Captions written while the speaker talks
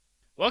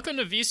Welcome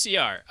to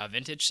VCR, a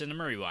vintage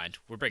cinema rewind.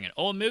 We're bringing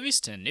old movies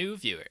to new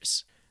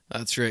viewers.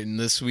 That's right, and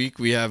this week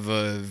we have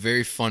a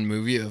very fun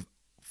movie, A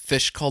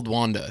Fish Called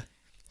Wanda.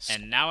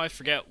 And now I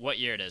forget what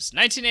year it is.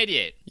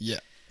 1988. Yeah.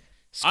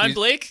 I'm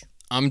Blake.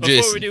 I'm Before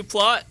Jason. we do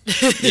plot.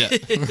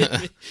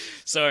 Yeah.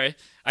 Sorry.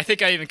 I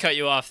think I even cut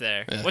you off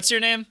there. Yeah. What's your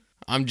name?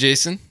 I'm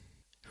Jason.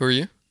 Who are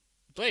you?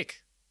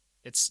 Blake.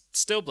 It's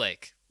still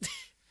Blake.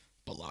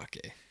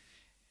 Balake.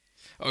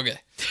 Okay.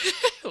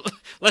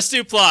 Let's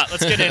do plot.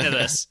 Let's get into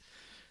this.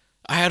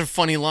 I had a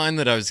funny line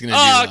that I was going to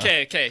do. Oh,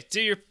 okay.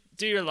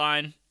 Do your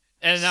line.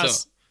 And now...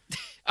 So.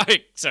 All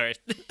right, sorry.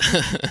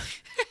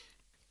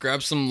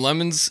 Grab some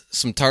lemons,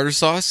 some tartar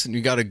sauce, and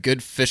you got a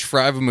good fish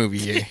fry of a movie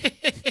here.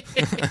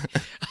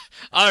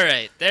 All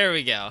right, there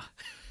we go.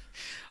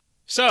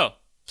 So,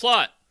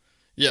 plot.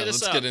 Yeah,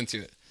 let's get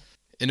into it.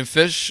 In A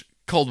Fish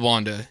Called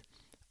Wanda,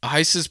 a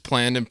heist is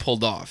planned and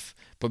pulled off,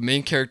 but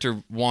main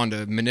character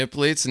Wanda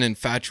manipulates and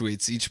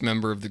infatuates each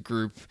member of the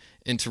group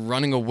into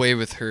running away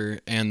with her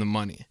and the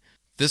money.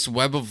 This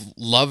web of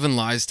love and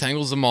lies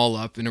tangles them all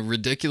up in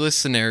ridiculous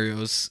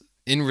scenarios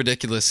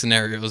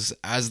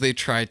as they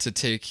try to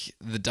take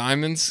the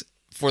diamonds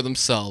for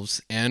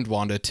themselves and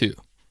Wanda too.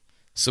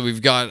 So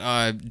we've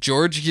got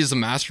George, he's a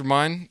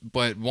mastermind,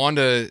 but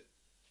Wanda,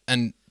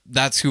 and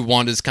that's who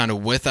Wanda's kind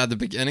of with at the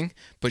beginning,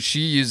 but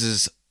she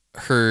uses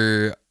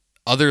her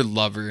other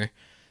lover,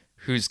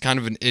 who's kind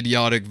of an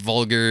idiotic,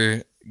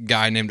 vulgar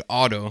guy named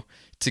Otto,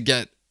 to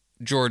get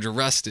George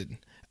arrested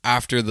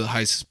after the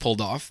heist is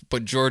pulled off,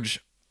 but George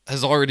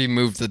has already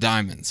moved the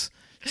diamonds.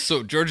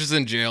 So George is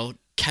in jail.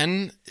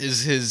 Ken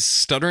is his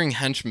stuttering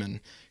henchman.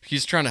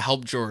 He's trying to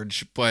help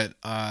George, but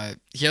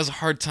he has a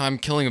hard time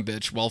killing a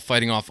bitch while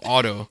fighting off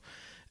Otto.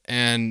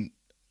 And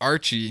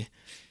Archie,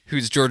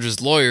 who's George's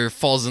lawyer,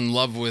 falls in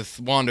love with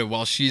Wanda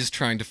while she's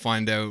trying to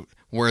find out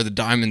where the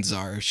diamonds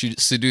are. She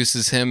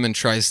seduces him and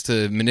tries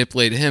to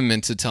manipulate him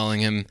into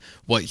telling him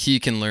what he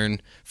can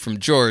learn from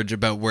George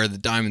about where the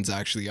diamonds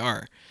actually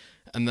are.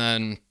 And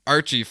then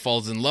Archie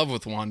falls in love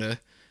with Wanda.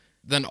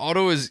 Then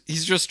Otto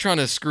he's just trying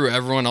to screw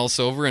everyone else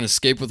over and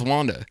escape with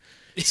Wanda.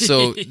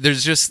 So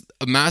there's just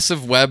a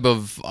massive web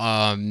of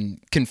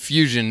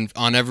confusion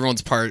on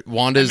everyone's part.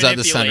 Wanda is at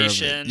the center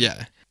of it.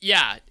 Yeah.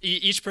 Yeah,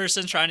 each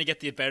person trying to get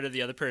the better of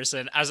the other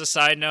person. As a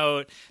side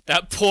note,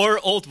 that poor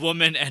old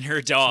woman and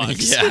her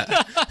dogs.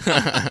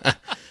 Yeah.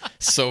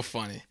 So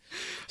funny.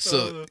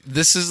 So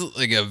this is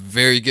like a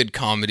very good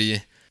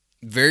comedy.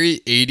 Very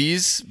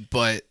 80s,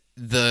 but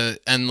the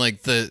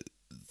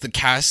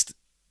cast,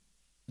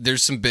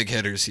 there's some big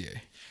hitters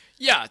here.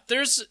 Yeah,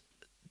 there's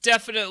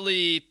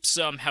definitely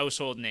some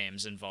household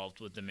names involved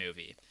with the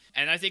movie.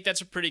 And I think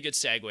that's a pretty good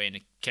segue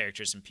into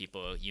characters and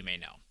people you may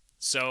know.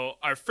 So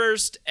our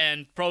first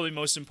and probably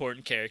most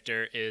important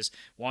character is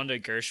Wanda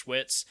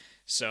Gershwitz.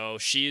 So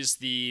she's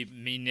the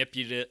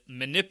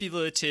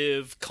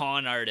manipulative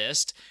con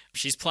artist.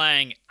 She's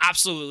playing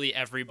absolutely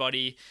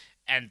everybody.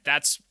 And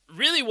that's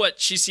really what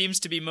she seems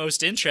to be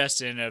most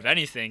interested in of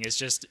anything, is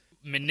just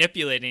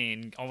manipulating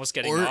and almost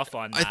getting off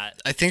on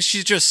that. I think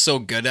she's just so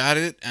good at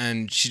it,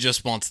 and she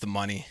just wants the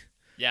money.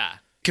 Yeah.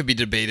 Could be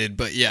debated,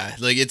 but yeah,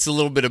 like it's a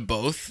little bit of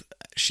both.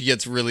 She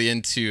gets really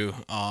into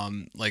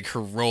like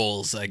her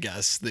roles, I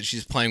guess, that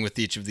she's playing with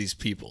each of these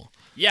people.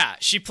 Yeah,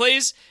 she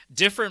plays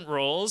different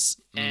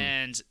roles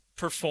and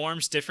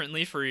performs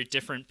differently for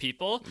different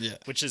people,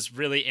 which is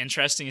really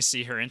interesting to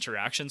see her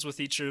interactions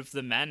with each of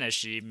the men as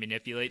she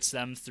manipulates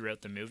them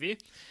throughout the movie.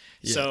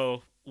 Yeah.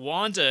 So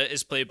Wanda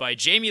is played by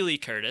Jamie Lee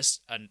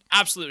Curtis, an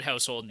absolute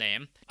household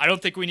name. I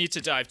don't think we need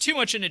to dive too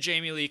much into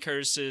Jamie Lee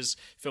Curtis's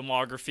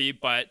filmography,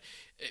 but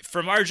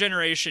from our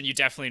generation, you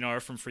definitely know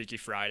her from Freaky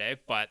Friday,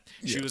 but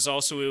she was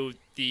also in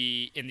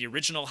the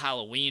original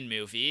Halloween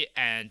movie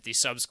and the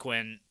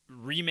subsequent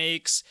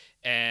remakes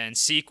and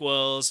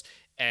sequels,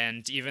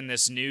 and even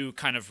this new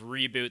kind of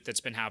reboot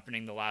that's been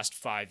happening the last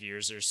 5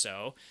 years or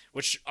so,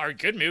 which are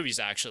good movies,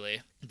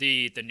 actually.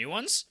 The new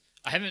ones?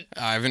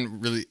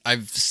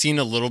 I've seen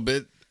a little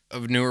bit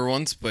of newer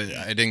ones, but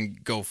I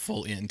didn't go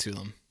fully into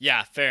them.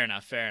 Yeah, fair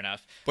enough.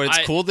 But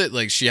it's cool that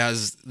like she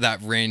has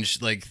that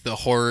range, like the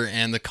horror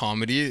and the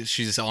comedy.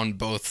 She's on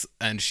both,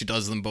 and she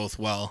does them both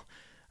well.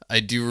 I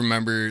do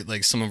remember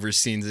like some of her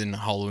scenes in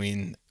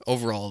Halloween.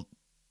 Overall,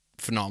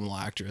 phenomenal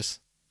actress.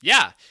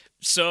 Yeah.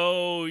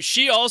 So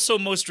she also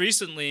most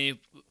recently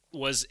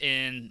was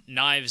in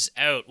Knives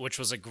Out, which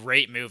was a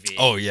great movie.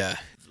 Oh yeah.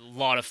 A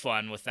lot of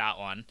fun with that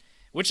one.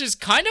 Which is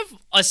kind of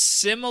a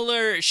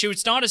similar... She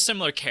was not a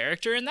similar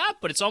character in that,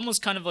 but it's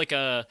almost kind of like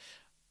a...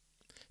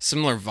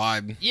 Similar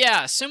vibe.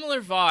 Yeah,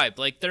 similar vibe.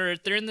 Like, they're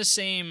in the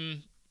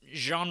same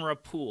genre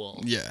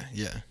pool. Yeah.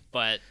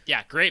 But,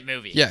 yeah, great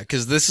movie. Yeah,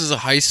 because this is a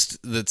heist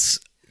that's...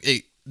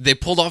 They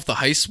pulled off the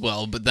heist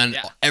well, but then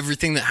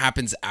everything that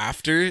happens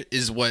after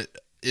is what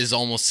is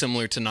almost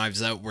similar to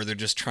Knives Out, where they're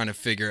just trying to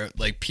figure out,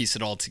 like, piece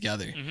it all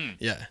together. Mm-hmm.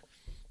 Yeah.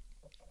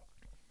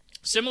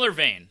 Similar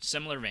vein.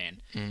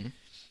 Mm-hmm.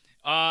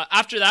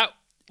 After that,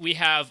 we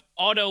have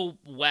Otto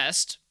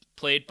West,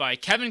 played by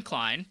Kevin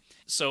Kline.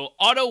 So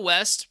Otto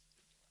West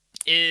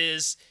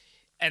is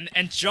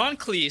and John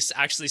Cleese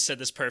actually said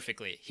this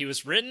perfectly. He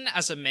was written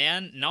as a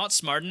man not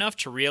smart enough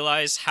to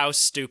realize how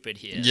stupid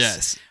he is.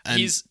 Yes.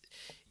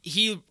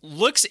 He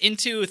looks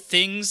into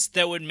things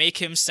that would make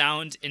him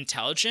sound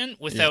intelligent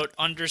without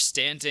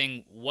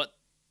understanding what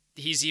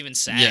he's even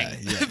saying.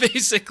 Yeah.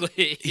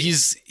 Basically.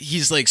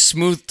 He's like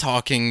smooth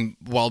talking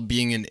while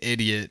being an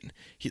idiot.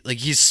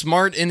 He's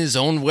smart in his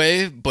own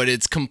way, but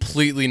it's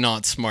completely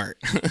not smart.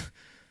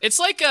 It's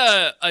like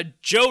a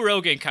Joe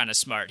Rogan kind of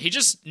smart. He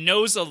just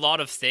knows a lot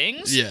of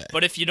things,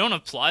 but if you don't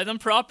apply them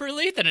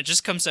properly, then it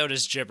just comes out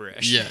as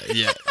gibberish.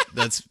 Yeah.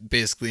 That's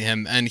basically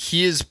him. And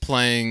he is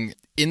playing,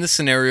 in the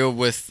scenario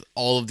with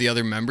all of the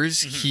other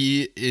members,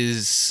 he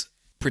is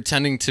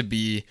pretending to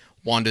be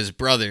Wanda's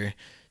brother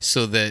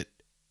so that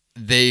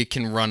they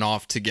can run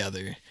off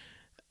together.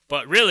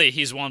 But really,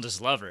 he's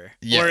Wanda's lover.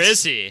 Yes. Or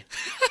is he?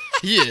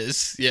 He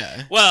is,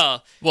 yeah.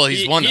 Well,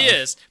 he's Wanda. He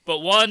is, but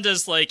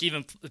Wanda's like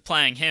even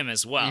playing him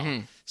as well.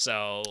 Mm-hmm.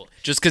 So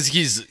just because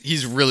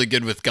he's really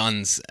good with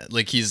guns,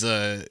 like he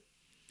says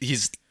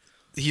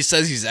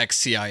he's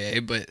ex-CIA,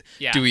 but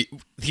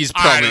he's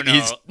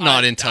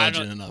not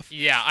intelligent enough.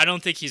 Yeah, I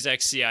don't think he's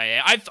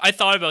ex-CIA. I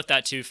thought about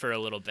that too for a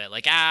little bit.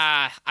 Like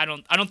I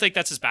don't think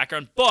that's his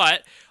background,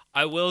 but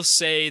I will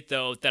say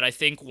though that I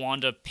think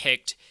Wanda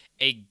picked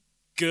a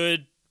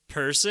good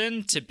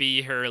person to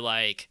be her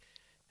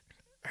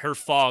her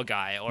fall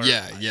guy, or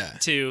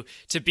to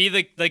be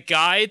the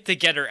guy to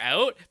get her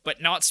out,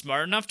 but not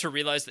smart enough to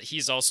realize that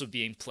he's also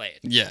being played.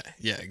 Yeah,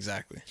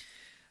 exactly.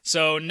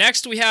 So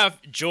next we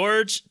have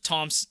George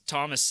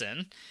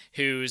Thomason,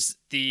 who's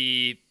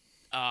he's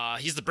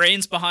the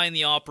brains behind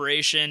the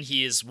operation.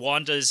 He is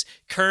Wanda's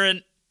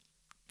current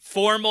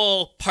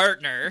formal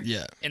partner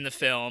in the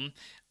film,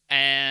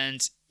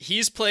 and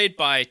he's played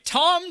by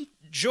Tom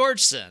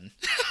Georgeson.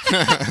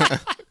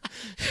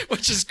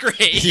 Which is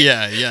great.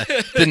 Yeah.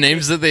 The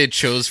names that they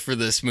chose for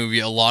this movie,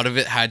 a lot of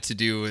it had to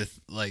do with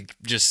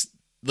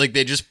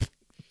they just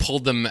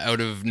pulled them out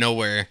of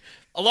nowhere.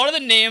 A lot of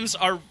the names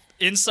are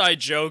inside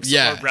jokes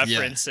or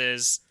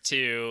references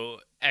to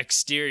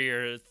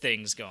exterior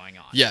things going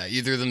on. Yeah,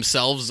 either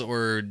themselves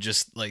or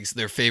just like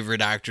their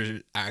favorite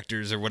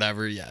actors or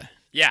whatever.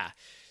 Yeah.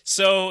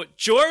 So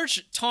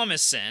George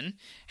Thomason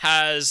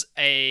has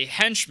a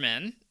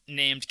henchman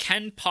named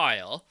Ken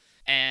Pyle.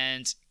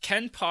 And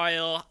Ken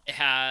Pyle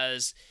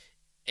has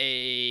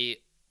a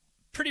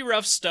pretty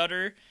rough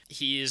stutter.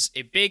 He's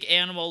a big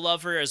animal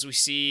lover, as we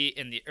see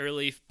in the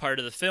early part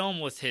of the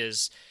film with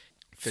his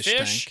fish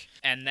tank.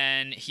 And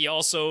then he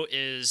also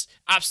is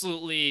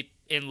absolutely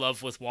in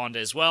love with Wanda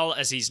as well,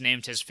 as he's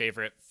named his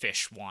favorite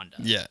fish Wanda.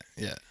 Yeah.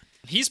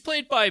 He's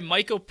played by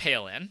Michael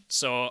Palin.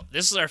 So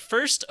this is our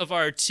first of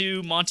our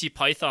 2 Monty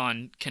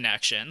Python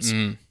connections.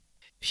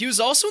 He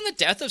was also in The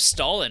Death of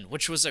Stalin,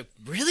 which was a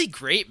really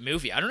great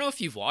movie. I don't know if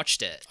you've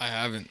watched it. I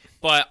haven't.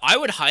 But I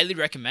would highly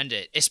recommend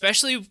it,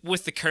 especially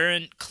with the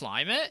current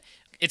climate.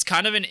 It's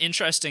kind of an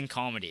interesting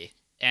comedy,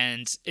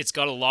 and it's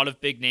got a lot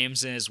of big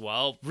names in as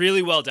well.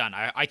 Really well done.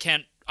 I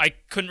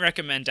couldn't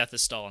recommend Death of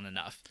Stalin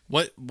enough.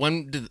 What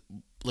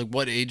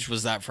age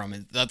was that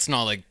from? That's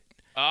not like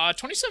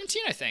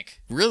 2017, I think.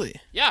 Really?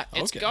 Yeah,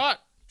 it's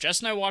got Jess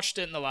and I watched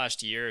it in the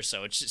last year or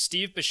so. It's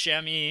Steve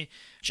Buscemi,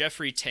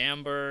 Jeffrey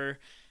Tambor,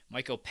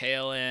 Michael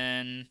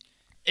Palin.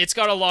 It's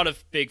got a lot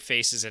of big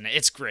faces in it.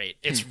 It's great.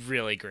 It's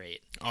really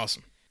great.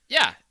 Awesome.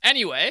 Yeah.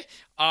 Anyway,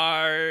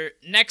 our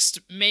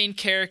next main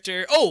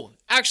character... Oh,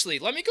 actually,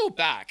 let me go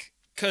back,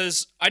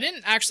 because I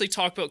didn't actually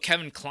talk about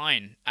Kevin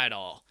Kline at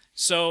all.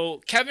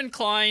 So, Kevin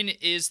Kline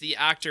is the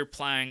actor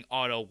playing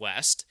Otto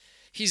West.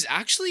 He's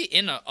actually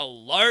in a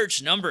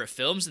large number of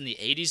films in the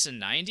 80s and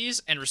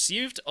 90s and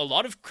received a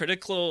lot of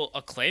critical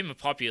acclaim and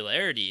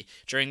popularity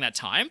during that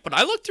time. But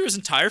I looked through his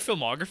entire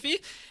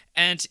filmography,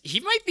 and he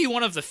might be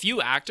one of the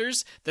few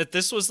actors that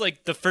this was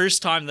like the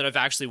first time that I've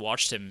actually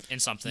watched him in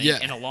something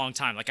in a long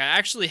time. Like I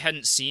actually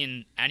hadn't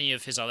seen any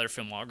of his other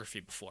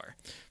filmography before.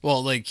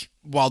 Well, like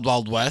Wild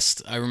Wild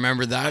West, I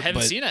remember that. I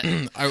haven't seen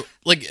it.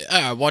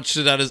 I watched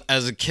it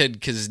as a kid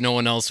because no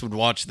one else would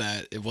watch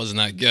that. It wasn't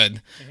that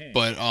good. Mm-hmm.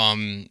 But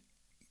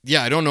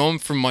I don't know him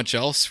from much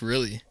else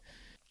really.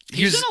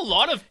 He's in a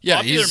lot of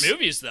popular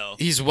movies though.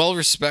 He's well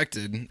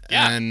respected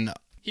and.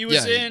 He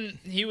was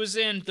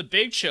in The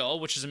Big Chill,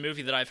 which is a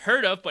movie that I've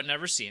heard of but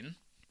never seen.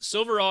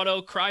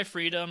 Silverado, Cry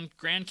Freedom,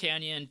 Grand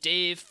Canyon,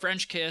 Dave,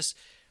 French Kiss,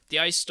 The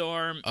Ice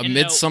Storm, A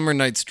Midsummer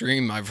Night's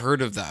Dream. I've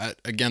heard of that.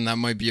 Again, that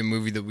might be a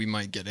movie that we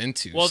might get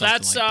into. Well,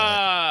 that's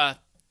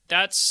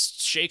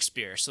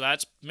Shakespeare, so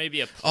that's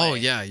maybe a play. Oh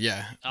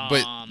yeah.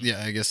 But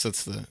I guess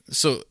that's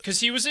because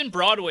he was in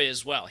Broadway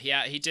as well.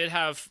 He did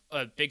have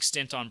a big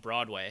stint on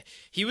Broadway.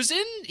 He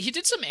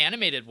did some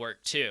animated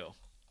work too.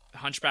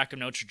 Hunchback of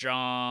Notre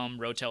Dame,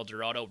 Road El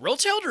Dorado.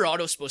 Road El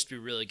Dorado is supposed to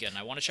be really good, and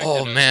I want to check that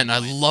out. Oh, man, I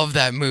love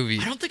that movie.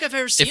 I don't think I've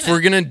ever seen it. If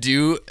we're going to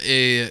do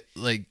a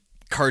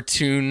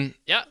cartoon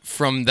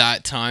from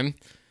that time,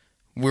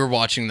 we're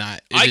watching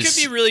that. I could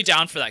be really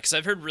down for that, because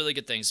I've heard really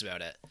good things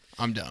about it.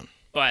 I'm down.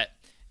 But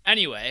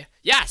anyway,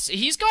 yes,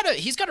 he's got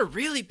a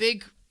really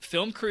big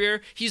film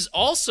career. He's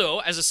also,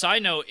 as a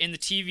side note, in the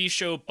TV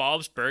show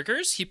Bob's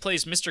Burgers. He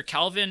plays Mr.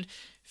 Calvin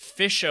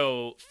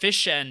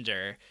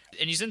Fishender,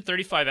 and he's in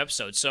 35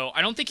 episodes. So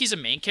I don't think he's a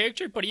main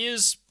character, but he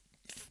is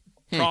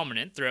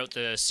prominent throughout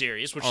the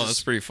series, which is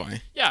that's pretty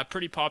funny. Yeah, a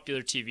pretty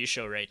popular TV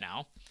show right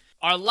now.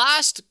 Our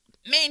last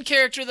main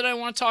character that I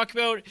want to talk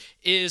about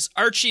is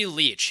Archie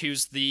Leach,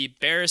 who's the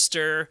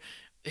barrister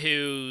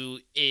who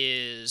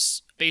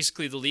is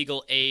basically the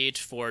legal aid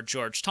for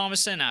George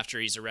Thomason after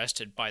he's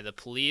arrested by the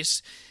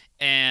police.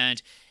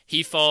 And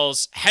he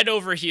falls head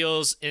over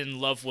heels in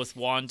love with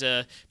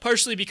Wanda,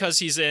 partially because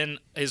he's in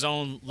his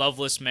own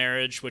loveless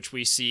marriage, which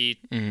we see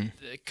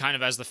kind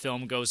of as the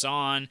film goes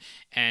on,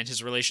 and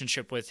his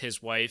relationship with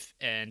his wife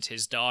and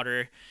his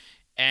daughter.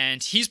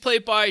 And he's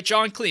played by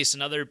John Cleese,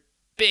 another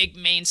big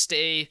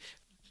mainstay,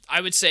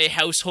 I would say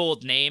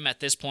household name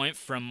at this point,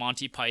 from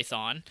Monty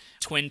Python,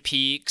 Twin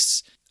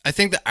Peaks. I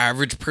think the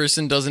average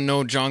person doesn't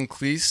know John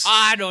Cleese.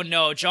 I don't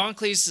know. John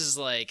Cleese is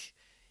like,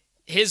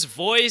 his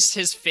voice,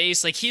 his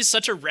face, like he's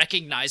such a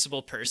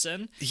recognizable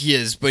person. He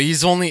is, but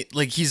he's only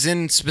like he's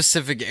in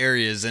specific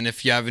areas, and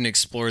if you haven't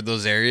explored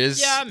those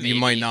areas, you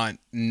might not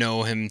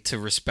know him to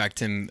respect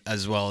him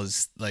as well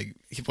as like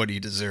what he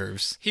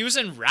deserves. He was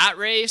in Rat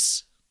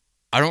Race.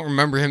 I don't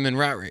remember him in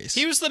Rat Race.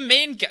 He was the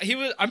main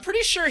guy. I'm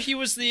pretty sure he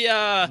was the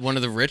one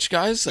of the rich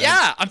guys.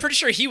 Yeah, I'm pretty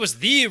sure he was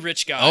the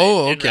rich guy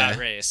in Rat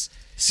Race.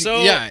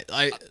 So yeah,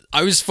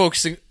 I was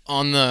focusing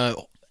on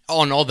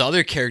all the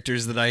other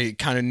characters that I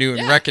kind of knew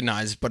and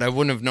recognized, but I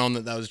wouldn't have known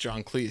that was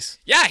John Cleese.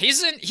 Yeah,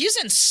 he's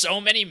in so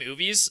many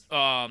movies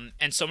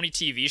and so many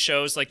TV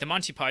shows. Like the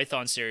Monty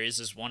Python series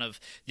is one of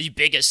the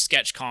biggest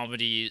sketch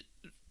comedy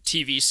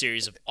TV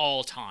series of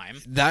all time.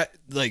 That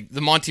like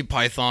the Monty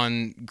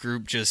Python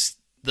group just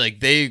like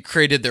they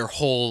created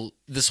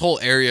this whole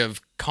area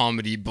of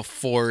comedy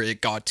before it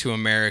got to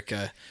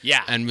America.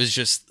 Yeah, and was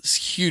just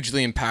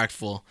hugely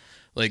impactful.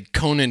 Like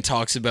Conan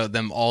talks about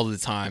them all the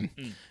time.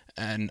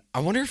 And I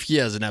wonder if he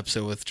has an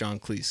episode with John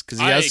Cleese, because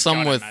he has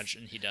some with.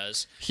 Imagine he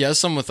does. He has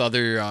some with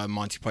other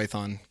Monty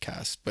Python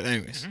cast, but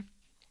anyways.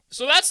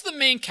 So that's the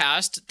main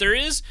cast. There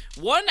is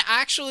one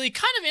actually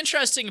kind of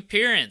interesting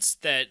appearance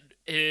that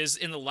is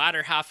in the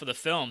latter half of the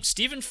film.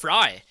 Stephen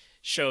Fry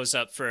shows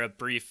up for a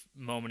brief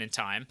moment in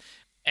time,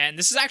 and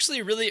this is actually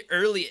a really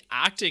early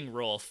acting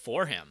role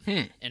for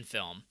him in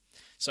film.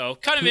 So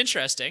kind of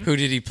interesting. Who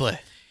did he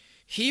play?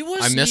 He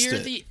was near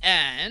the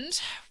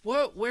end.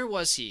 Where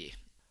was he?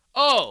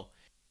 Oh,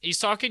 he's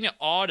talking to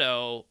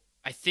Otto,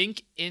 I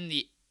think, in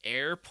the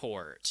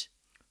airport.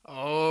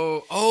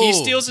 Oh. He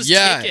steals his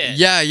ticket.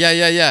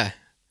 Yeah.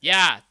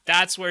 Yeah,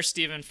 that's where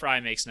Stephen Fry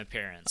makes an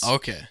appearance.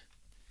 Okay.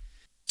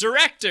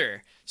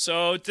 Director.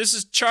 So this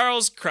is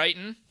Charles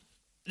Crichton.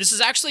 This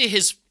is actually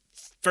his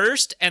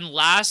first and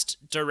last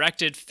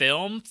directed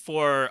film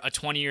for a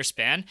 20-year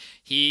span.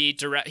 He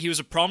was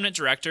a prominent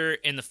director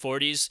in the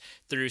 40s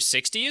through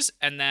 60s,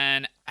 and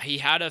then he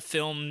had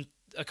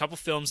a couple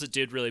films that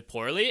did really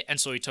poorly,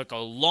 and so he took a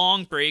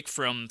long break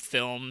from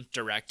film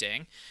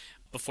directing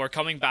before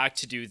coming back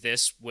to do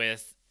this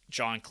with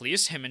John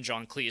Cleese. Him and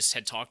John Cleese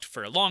had talked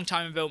for a long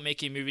time about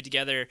making a movie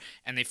together,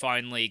 and they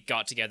finally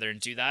got together and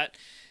do that.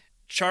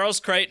 Charles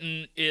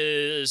Crichton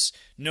is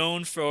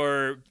known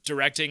for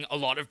directing a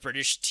lot of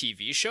British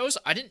TV shows.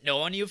 I didn't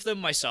know any of them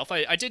myself.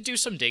 I did do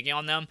some digging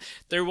on them.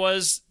 They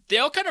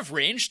all kind of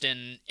ranged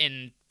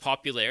in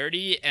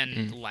popularity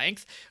and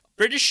length.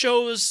 British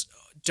shows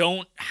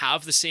don't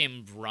have the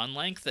same run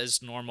length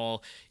as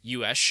normal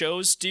US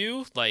shows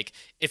do. Like,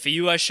 if a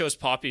US show is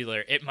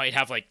popular, it might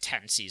have like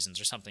 10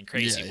 seasons or something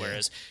crazy,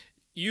 whereas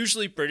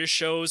usually British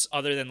shows,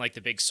 other than like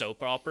the big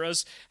soap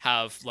operas,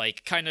 have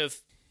like kind of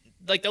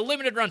like the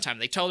limited runtime.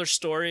 They tell their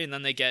story and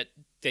then they get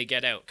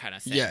out kind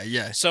of thing.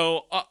 Yeah.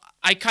 So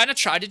I kind of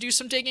tried to do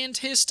some digging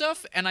into his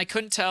stuff, and I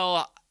couldn't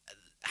tell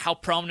how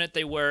prominent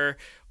they were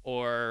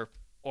or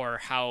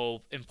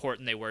how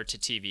important they were to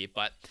TV,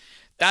 but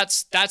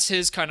that's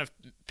his kind of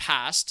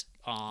past.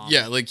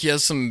 Like he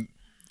has some,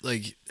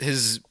 like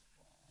his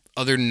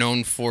other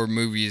known for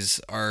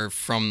movies are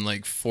from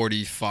like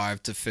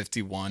 45 to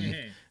 51,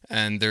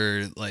 and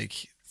they're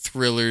like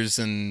thrillers,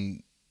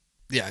 and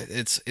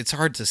it's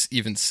hard to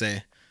even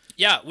say.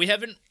 Yeah, we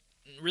haven't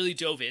really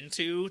dove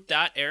into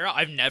that era.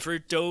 I've never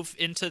dove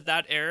into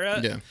that era.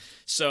 Yeah.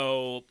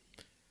 So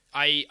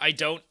I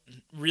don't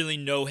really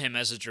know him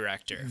as a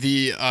director.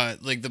 The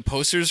like the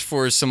posters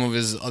for some of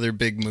his other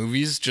big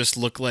movies just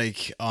look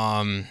like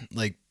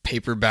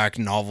paperback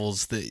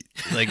novels that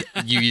like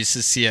you used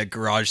to see at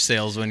garage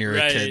sales when you were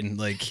a kid.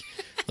 Like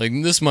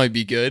this might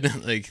be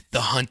good. Like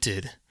The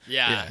Hunted.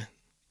 Yeah.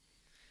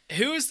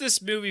 Who is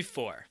this movie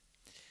for?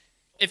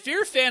 If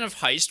you're a fan of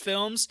heist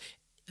films,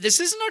 this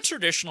isn't a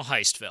traditional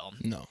heist film.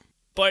 No.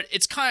 But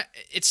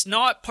it's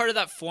not part of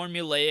that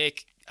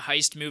formulaic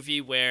heist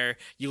movie where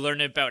you learn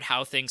about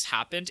how things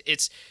happened.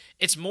 It's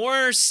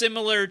more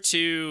similar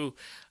to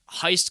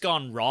Heist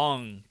Gone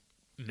Wrong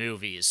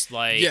movies.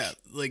 Like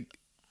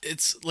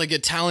it's like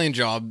Italian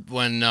Job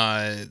when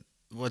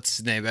what's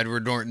his name,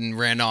 Edward Norton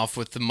ran off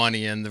with the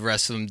money and the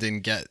rest of them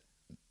didn't get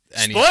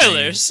anything.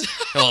 Spoilers.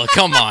 Well,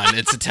 come on,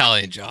 it's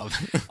Italian Job.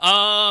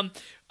 I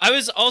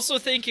was also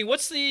thinking,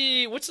 what's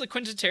the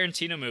Quentin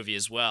Tarantino movie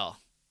as well?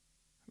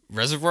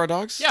 Reservoir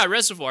Dogs? Yeah,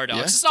 Reservoir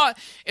Dogs. Yeah.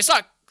 It's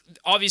not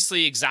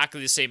obviously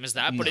exactly the same as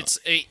that, but No. it's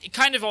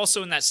kind of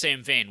also in that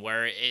same vein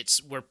where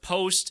we're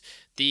post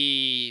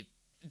the.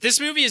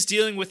 This movie is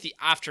dealing with the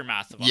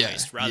aftermath of a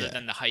heist rather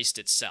than the heist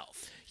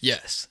itself.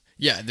 Yes.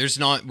 Yeah,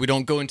 we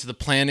don't go into the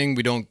planning,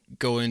 we don't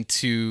go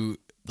into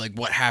like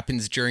what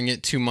happens during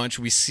it too much.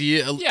 We see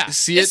it.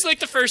 It's like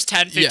the first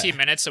 10, 15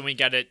 minutes and we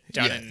get it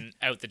done and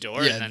out the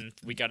door, and then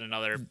we got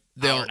another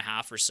hour and a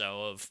half or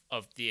so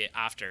of the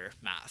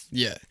aftermath.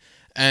 Yeah.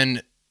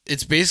 And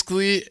it's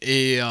basically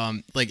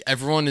like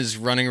everyone is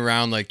running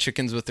around like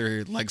chickens with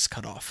their legs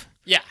cut off.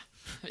 Yeah,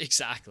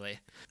 exactly.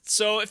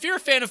 So if you're a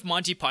fan of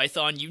Monty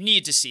Python, you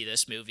need to see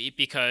this movie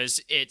because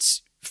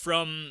it's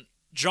from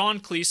John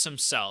Cleese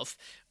himself,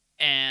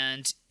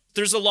 and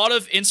there's a lot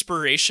of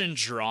inspiration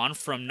drawn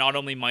from not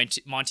only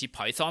Monty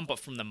Python, but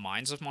from the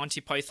minds of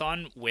Monty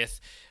Python, with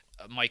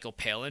Michael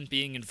Palin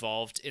being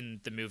involved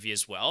in the movie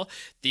as well.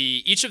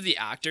 Each of the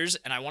actors,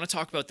 and I want to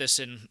talk about this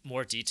in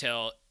more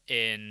detail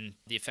in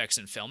the effects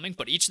and filming,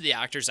 but each of the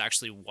actors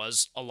actually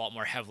was a lot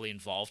more heavily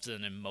involved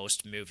than in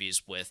most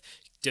movies with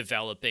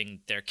developing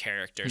their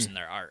characters and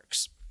their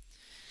arcs.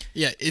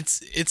 Yeah,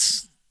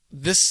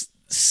 this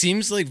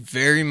seems like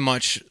very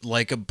much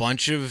like a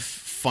bunch of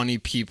funny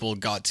people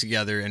got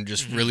together and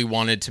just really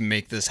wanted to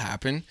make this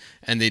happen,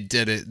 and they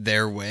did it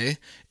their way.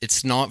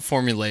 It's not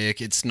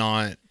formulaic.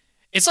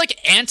 It's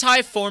like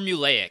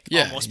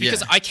anti-formulaic almost,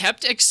 because I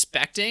kept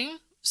expecting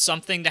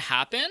something to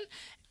happen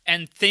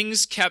and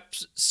things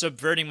kept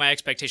subverting my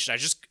expectation.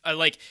 I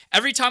like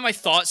every time I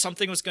thought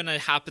something was going to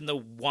happen the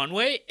one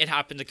way, it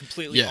happened the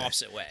completely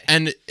opposite way.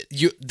 And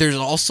there's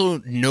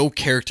also no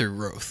character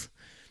growth.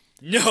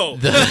 No.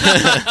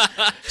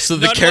 So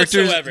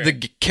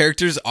the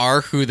characters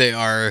are who they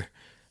are,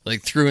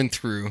 like through and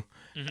through,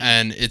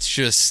 and it's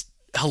just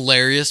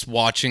hilarious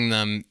watching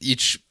them.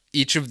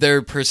 Each of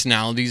their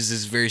personalities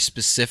is very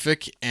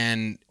specific,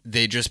 and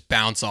they just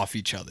bounce off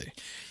each other.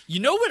 You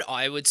know what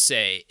I would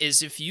say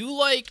is if you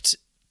liked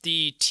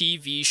the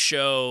TV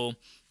show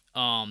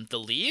The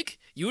League,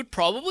 you would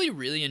probably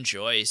really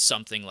enjoy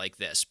something like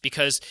this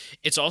because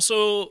it's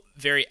also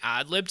very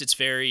ad-libbed. It's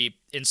very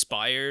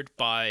inspired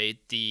by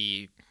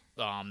the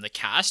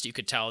cast. You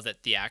could tell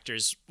that the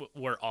actors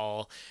were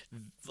all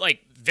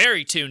like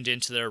very tuned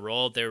into their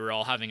role. They were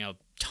all having a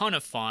ton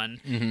of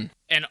fun,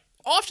 and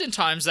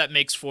oftentimes that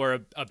makes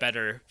for a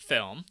better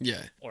film,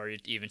 or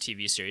even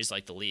TV series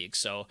like The League.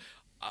 So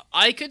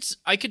I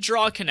could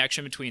draw a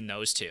connection between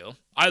those two.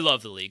 I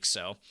love The League,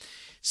 so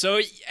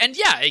and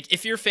yeah,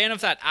 if you're a fan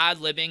of that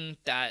ad-libbing,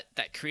 that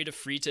creative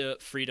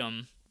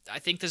freedom, I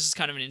think this is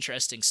kind of an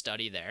interesting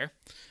study there.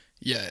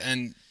 Yeah,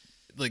 and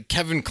like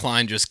Kevin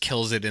Kline just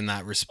kills it in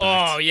that respect.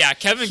 Oh yeah,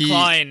 Kevin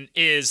Kline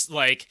is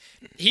like,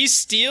 he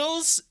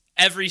steals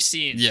every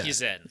scene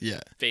he's in. Yeah,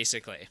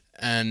 basically.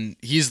 And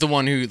he's the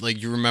one who,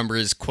 like, you remember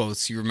his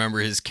quotes, you remember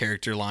his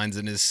character lines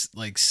and his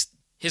like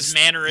his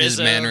mannerisms. His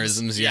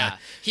mannerisms, yeah.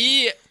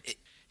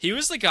 He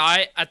was the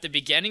guy at the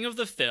beginning of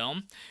the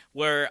film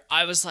where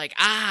I was like,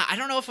 I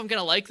don't know if I'm going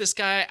to like this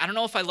guy. I don't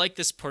know if I like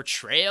this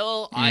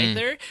portrayal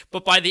either.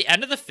 But by the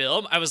end of the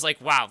film, I was like,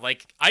 wow,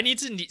 like I need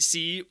to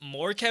see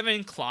more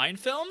Kevin Kline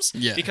films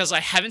because I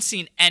haven't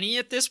seen any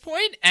at this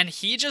point. And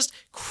he just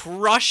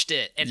crushed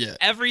it in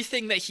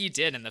everything that he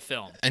did in the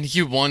film. And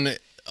he won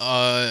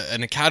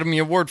an Academy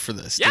Award for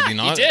this, did he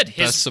not? He did.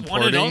 His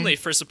one and only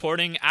for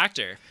supporting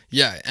actor.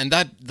 Yeah, and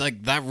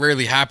that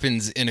rarely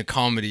happens in a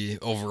comedy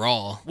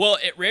overall. Well,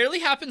 it rarely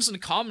happens in a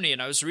comedy,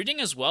 and I was reading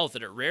as well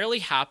that it rarely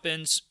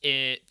happens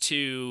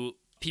to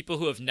people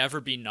who have never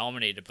been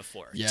nominated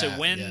before. To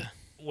win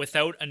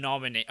without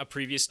a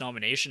previous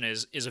nomination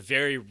is a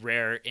very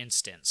rare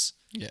instance.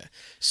 Yeah.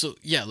 So,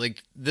 yeah,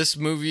 like this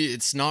movie,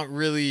 it's not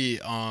really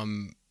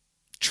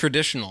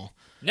traditional.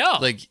 No.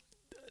 Like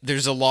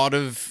there's a lot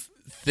of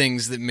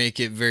things that make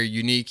it very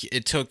unique.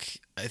 It took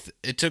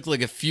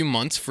like a few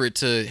months for it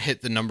to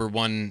hit the number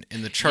one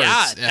in the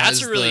charts. Yeah,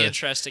 that's a really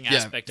interesting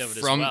aspect of it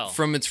as well.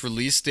 From its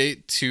release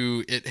date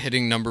to it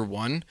hitting number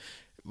one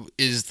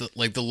is the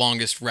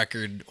longest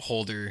record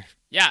holder.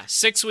 Yeah,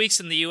 6 weeks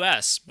in the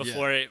U.S.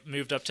 before it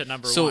moved up to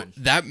number one. So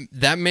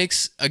that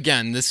makes,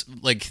 again, this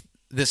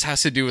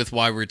has to do with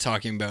why we're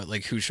talking about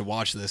like who should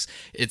watch this.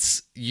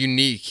 It's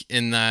unique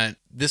in that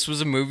this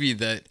was a movie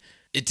that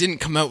it didn't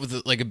come out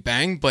with like a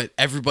bang, but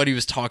everybody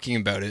was talking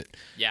about it.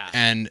 Yeah.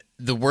 And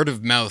the word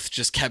of mouth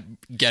just kept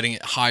getting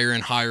it higher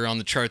and higher on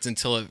the charts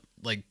until it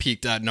like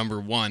peaked at number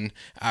one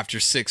after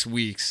 6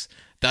 weeks.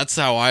 That's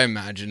how I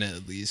imagine it,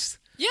 at least.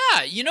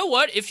 Yeah, you know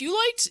what? If you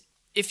like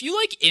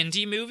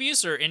indie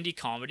movies or indie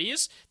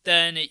comedies,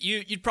 then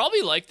you'd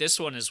probably like this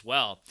one as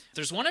well.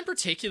 There's one in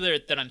particular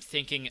that I'm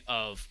thinking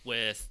of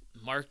with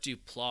Mark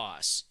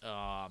Duplass,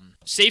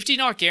 Safety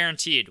Not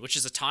Guaranteed, which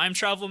is a time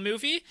travel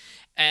movie,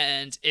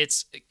 and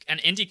it's an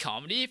indie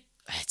comedy.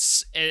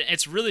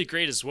 It's really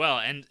great as well,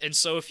 and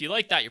so if you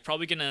like that, you're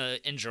probably gonna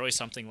enjoy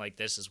something like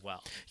this as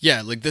well.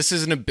 Yeah, like this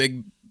isn't a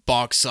big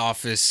box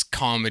office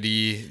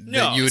comedy No,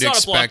 that you would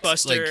it's not expect. a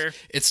blockbuster. Like,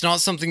 it's not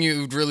something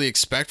you would really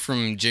expect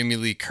from Jamie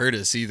Lee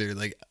Curtis either.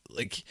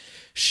 Like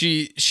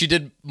she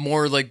did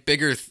more like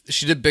bigger.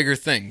 She did bigger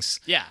things.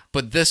 Yeah.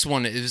 But this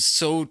one is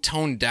so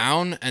toned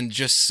down and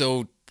just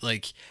so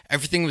like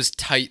everything was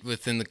tight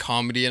within the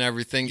comedy and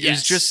everything.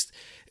 Yes.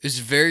 It was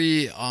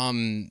very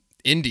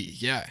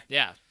indie. Yeah.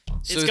 Yeah.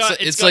 So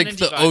it's like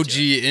the OG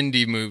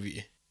indie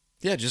movie.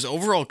 Yeah, just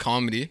overall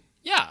comedy.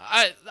 Yeah,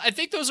 I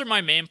think those are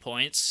my main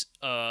points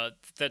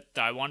that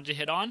I wanted to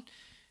hit on.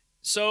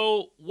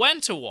 So,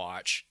 when to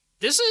watch.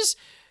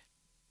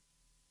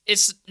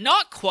 It's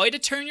not quite a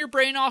turn your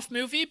brain off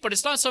movie, but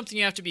it's not something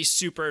you have to be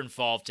super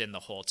involved in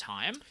the whole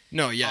time.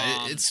 No,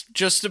 yeah, it's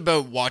just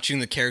about watching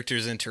the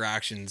characters'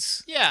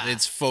 interactions. Yeah.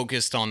 It's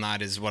focused on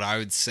that is what I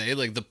would say.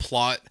 Like, the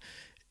plot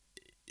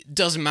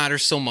doesn't matter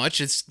so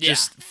much. It's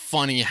just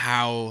funny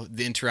how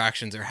the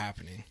interactions are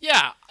happening.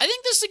 Yeah, I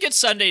think this is a good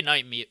Sunday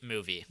night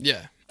movie.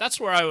 Yeah. That's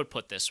where I would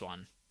put this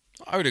one.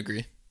 I would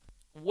agree.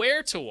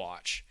 Where to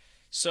watch.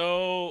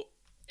 So,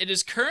 it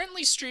is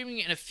currently streaming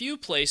in a few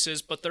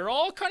places, but they're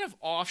all kind of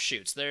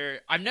offshoots.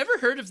 I've never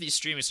heard of these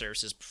streaming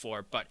services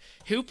before, but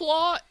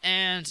Hoopla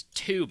and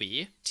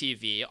Tubi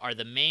TV are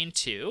the main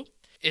two.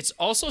 It's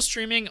also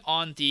streaming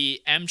on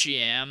the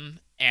MGM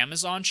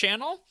Amazon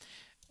channel,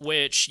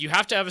 which you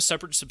have to have a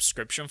separate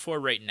subscription for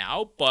right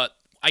now, but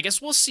I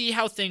guess we'll see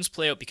how things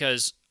play out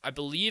because I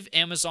believe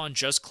Amazon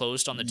just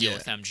closed on the deal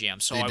with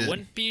MGM, so I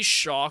wouldn't be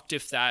shocked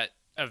if that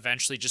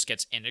eventually just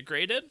gets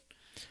integrated.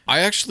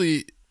 I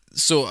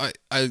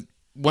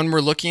when we're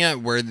looking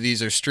at where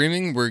these are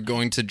streaming, we're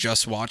going to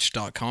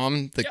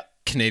justwatch.com, the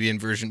Canadian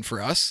version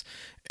for us.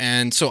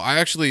 And so I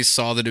actually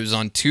saw that it was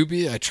on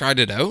Tubi. I tried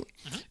it out.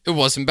 Mm-hmm. It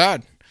wasn't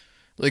bad.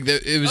 Like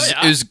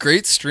it was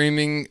great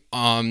streaming.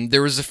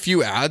 There was a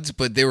few ads,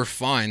 but they were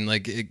fine.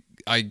 Like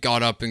I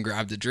got up and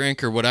grabbed a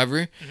drink or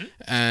whatever,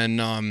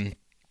 and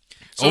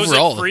so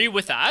overall, is it free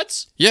with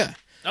ads? Yeah.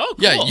 Oh,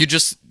 cool. Yeah,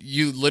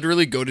 you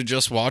literally go to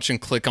Just Watch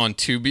and click on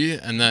Tubi,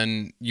 and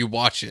then you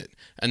watch it,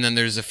 and then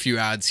there's a few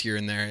ads here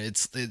and there.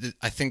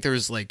 I think there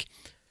was like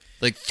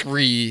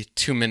 3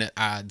 2-minute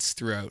ads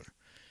throughout,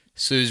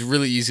 so it was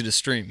really easy to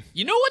stream.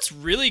 You know what's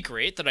really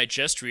great that I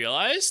just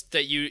realized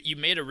that you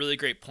made a really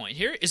great point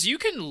here is you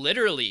can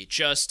literally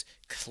just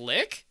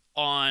click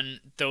on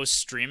those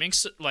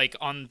streamings like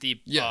on the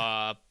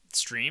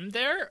stream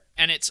there,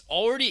 and it's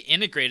already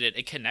integrated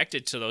and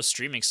connected to those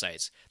streaming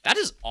sites. That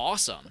is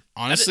awesome.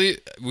 Honestly,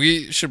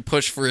 we should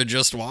push for a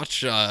Just Watch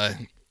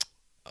some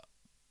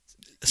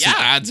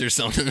ads or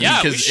something.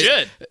 Yeah, we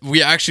should.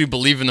 We actually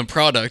believe in the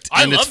product,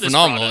 and it's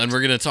phenomenal, and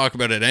we're going to talk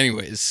about it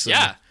anyways. So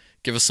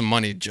give us some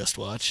money, Just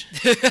Watch,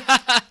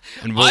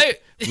 and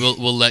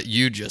we'll let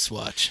you just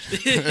watch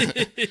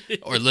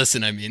or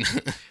listen. I mean,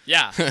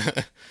 maybe.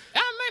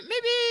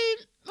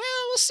 Well,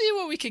 we'll see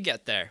what we can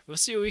get there. We'll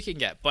see what we can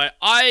get. But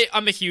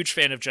I'm a huge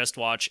fan of Just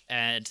Watch,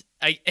 and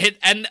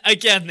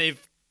again,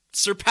 they've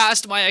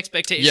surpassed my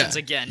expectations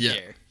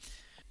here.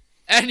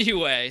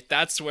 Anyway,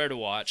 that's where to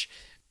watch.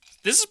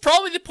 This is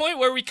probably the point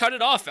where we cut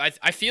it off.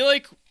 I feel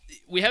like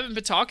we haven't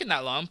been talking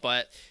that long,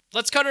 but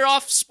let's cut it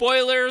off.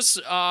 Spoilers.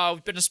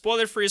 We've been as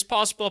spoiler-free as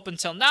possible up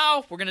until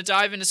now. We're going to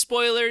dive into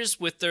spoilers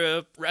with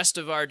the rest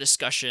of our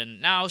discussion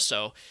now.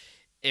 So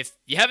if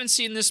you haven't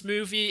seen this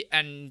movie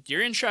and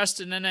you're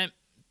interested in it,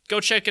 go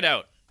check it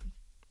out.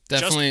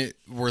 Definitely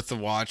worth the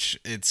watch.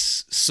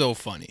 It's so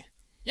funny.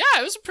 Yeah,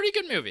 it was a pretty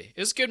good movie. It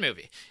was a good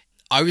movie.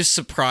 I was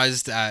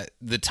surprised at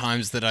the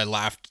times that I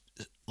laughed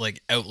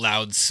like out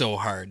loud so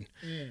hard.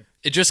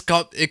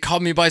 It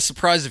caught me by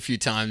surprise a few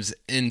times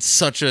in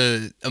such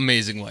a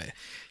amazing way.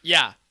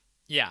 Yeah.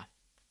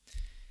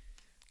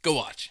 Go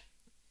watch.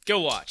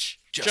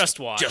 Just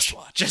watch.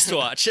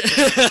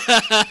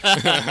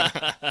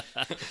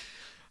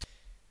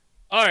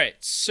 All right,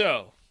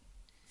 so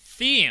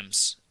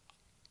themes.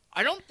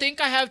 I don't think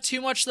I have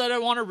too much that I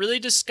want to really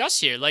discuss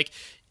here. Like,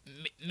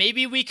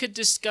 maybe we could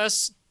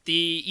discuss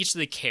each of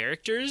the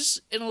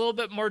characters in a little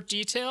bit more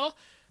detail.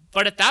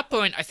 But at that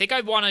point, I think I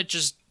want to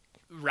just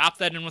wrap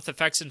that in with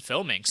effects and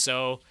filming.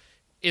 So,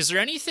 is there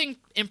anything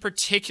in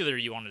particular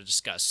you want to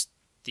discuss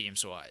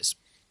themes-wise?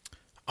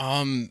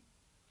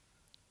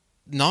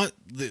 Not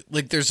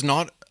like there's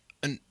not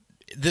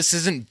this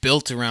isn't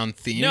built around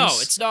themes. No,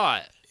 it's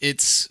not.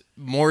 It's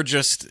more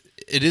just.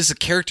 It is a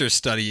character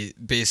study,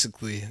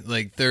 basically.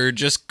 Like they're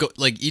just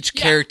each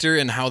character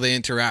and how they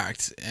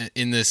interact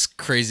in this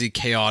crazy,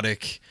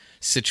 chaotic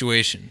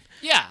situation.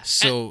 Yeah.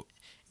 So,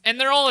 and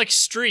they're all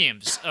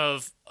extremes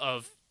of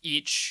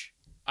each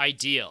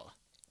ideal.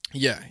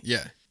 Yeah.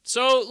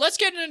 So let's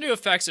get into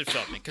effects and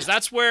filming, because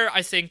that's where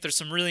I think there's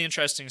some really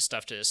interesting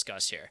stuff to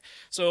discuss here.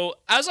 So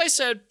as I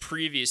said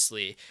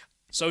previously,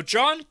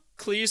 John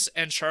Cleese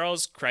and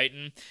Charles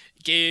Crichton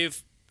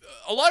gave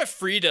a lot of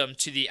freedom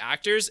to the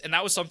actors, and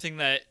that was something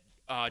that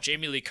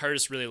Jamie Lee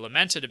Curtis really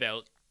lamented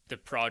about the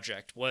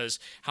project, was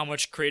how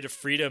much creative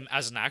freedom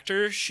as an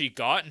actor she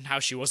got and how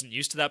she wasn't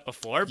used to that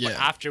before. But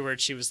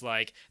afterwards she was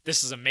like,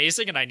 this is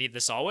amazing and I need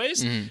this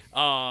always.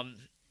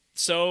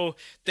 So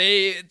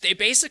they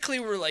basically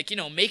were like,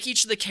 make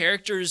each of the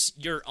characters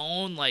your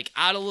own, like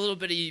add a little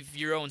bit of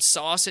your own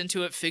sauce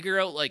into it, figure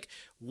out like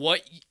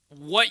what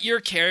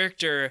your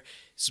character's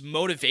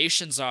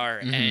motivations are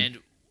and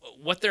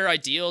what their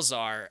ideals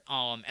are.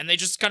 And they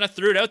just kind of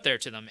threw it out there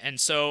to them. And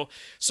so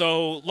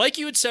like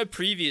you had said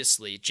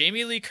previously,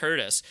 Jamie Lee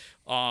Curtis,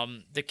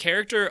 the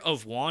character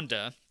of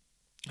Wanda,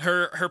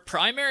 her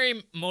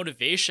primary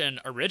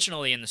motivation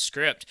originally in the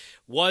script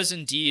was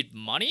indeed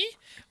money.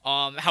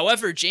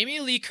 However, Jamie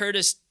Lee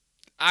Curtis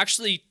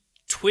actually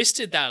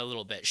twisted that a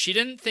little bit. She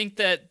didn't think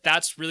that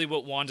that's really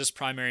what Wanda's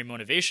primary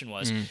motivation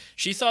was.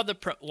 She thought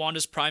that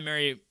Wanda's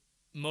primary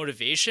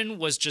motivation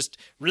was just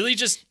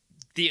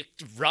the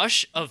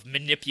rush of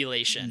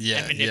manipulation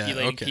and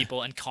manipulating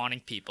people and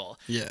conning people.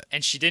 Yeah.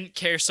 And she didn't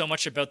care so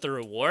much about the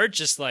reward,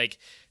 just like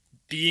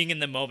being in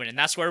the moment. And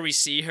that's where we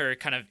see her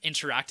kind of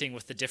interacting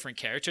with the different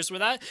characters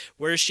with that,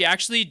 whereas she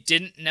actually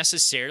didn't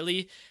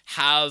necessarily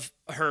have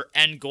her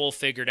end goal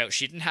figured out.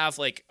 She didn't have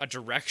like a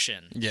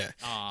direction.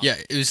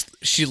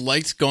 She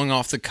liked going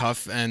off the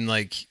cuff and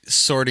like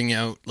sorting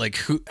out like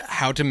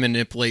how to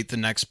manipulate the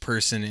next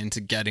person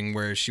into getting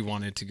where she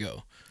wanted to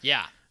go.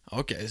 Yeah.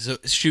 Okay, so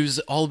she was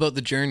all about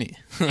the journey.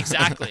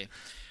 Exactly.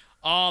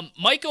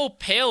 Michael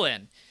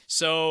Palin.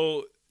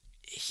 So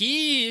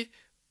he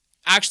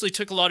actually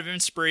took a lot of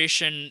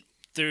inspiration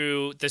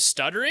through the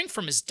stuttering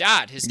from his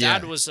dad. His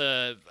dad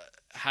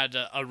had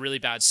a really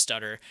bad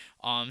stutter.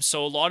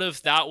 So a lot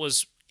of that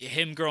was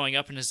him growing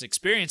up and his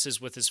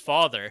experiences with his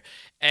father.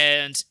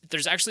 And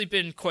there's actually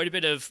been quite a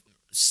bit of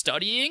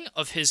studying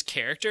of his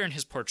character and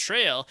his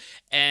portrayal.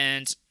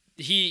 And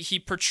he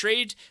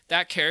portrayed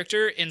that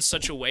character in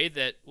such a way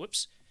that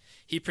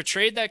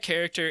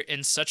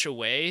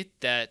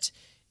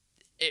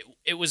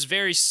it was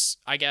very,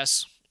 I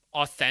guess,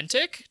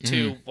 authentic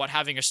to what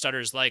having a stutter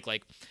is like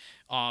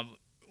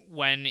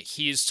when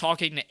he's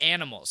talking to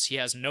animals, he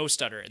has no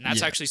stutter, and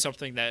that's actually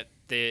something that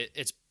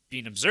it's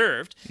being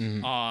observed.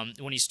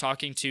 When he's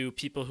talking to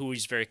people who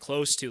he's very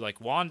close to, like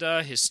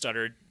Wanda, his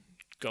stutter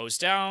goes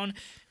down,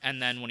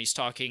 and then when he's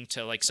talking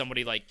to like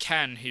somebody like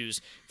Ken,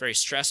 who's very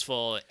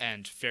stressful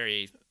and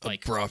very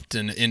like abrupt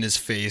and in his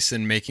face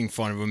and making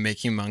fun of him,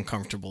 making him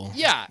uncomfortable.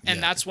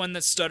 That's when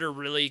the stutter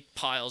really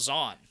piles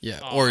on.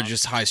 Or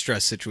just high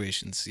stress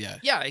situations.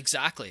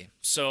 Exactly.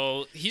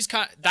 So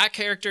that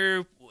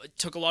character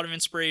took a lot of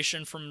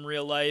inspiration from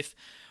real life.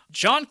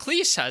 John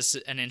Cleese has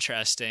an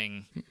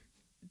interesting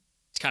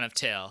kind of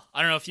tale.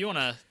 I don't know if you want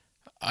to.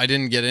 I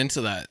didn't get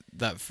into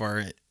that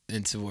far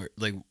into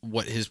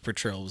what his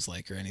portrayal was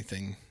like or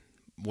anything,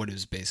 what it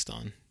was based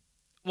on.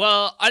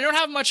 Well, I don't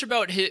have much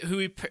about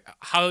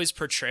how his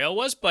portrayal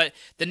was, but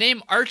the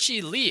name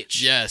Archie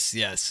Leach.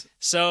 Yes.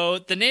 So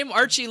the name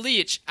Archie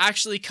Leach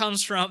actually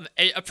comes from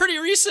a pretty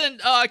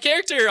recent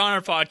character on our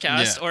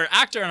podcast or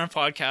actor on our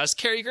podcast,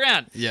 Cary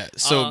Grant. Yeah.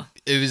 So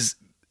it was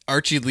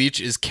Archie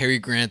Leach is Cary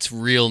Grant's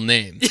real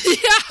name.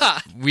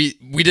 We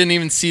didn't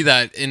even see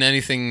that in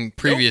anything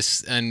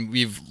previous, and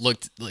we've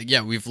looked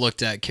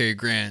at Cary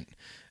Grant.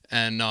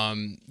 And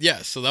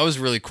so that was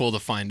really cool to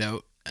find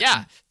out.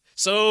 Yeah.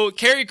 So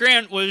Cary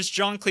Grant was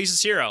John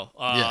Cleese's hero.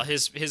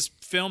 His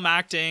film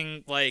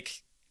acting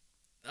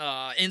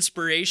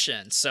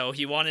inspiration. So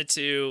he wanted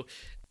to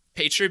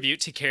pay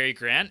tribute to Cary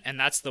Grant, and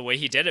that's the way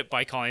he did it,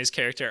 by calling his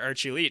character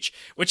Archie Leach,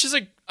 which is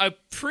a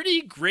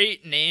pretty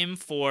great name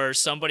for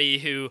somebody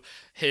who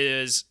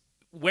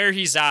where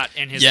he's at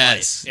in his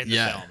life in the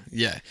film.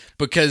 Yeah,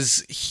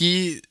 because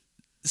he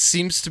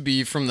seems to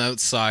be from the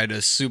outside a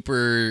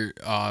super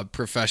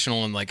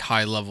professional and like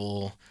high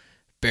level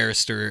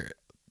barrister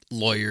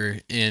lawyer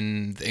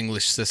in the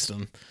English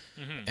system.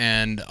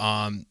 And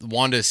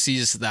Wanda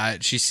sees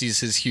that. She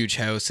sees his huge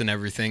house and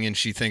everything, and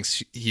she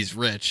thinks he's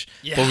rich.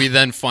 But we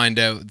then find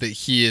out that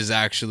he is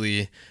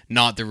actually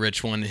not the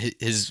rich one.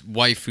 His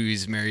wife, who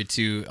he's married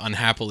to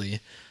unhappily,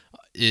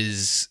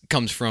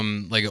 comes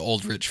from like an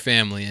old rich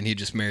family, and he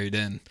just married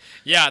in.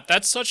 Yeah,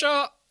 that's such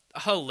a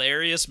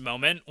hilarious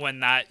moment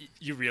when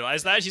you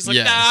realize that he's like,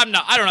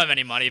 nah, I don't have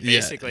any money,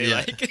 basically.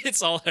 Like,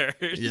 it's all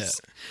hers.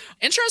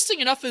 Interesting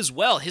enough as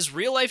well, his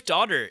real life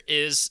daughter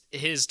is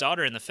his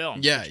daughter in the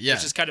film. Which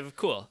is kind of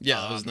cool.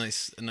 That was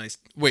nice.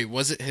 Wait,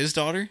 was it his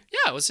daughter?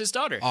 Yeah, it was his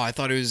daughter. Oh, I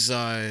thought it was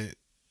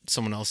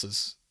someone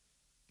else's.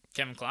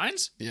 Kevin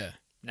Kline's? Yeah.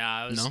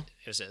 Nah, it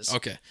was his.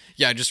 Okay.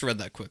 Yeah, I just read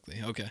that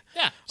quickly. Okay.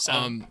 Yeah.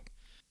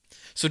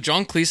 So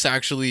John Cleese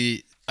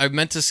actually, I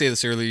meant to say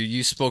this earlier,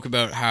 you spoke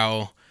about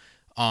how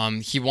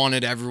he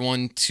wanted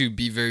everyone to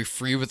be very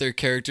free with their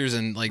characters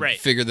and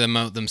figure them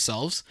out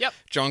themselves. Yep.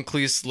 John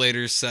Cleese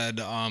later said,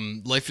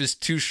 life is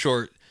too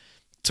short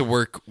to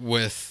work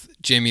with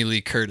Jamie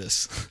Lee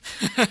Curtis.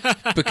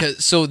 Because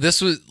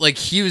this was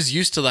he was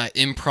used to that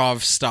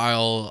improv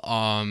style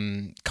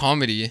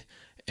comedy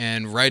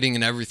and writing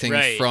and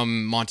everything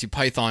from Monty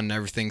Python and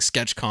everything,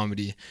 sketch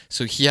comedy.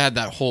 So he had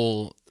that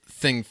whole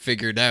thing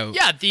figured out.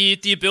 Yeah,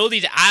 the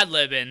ability to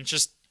ad-lib and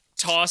just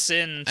toss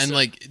in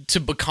and to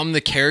become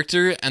the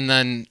character and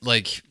then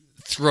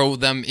throw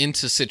them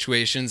into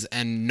situations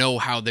and know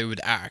how they would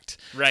act.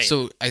 Right.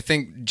 So I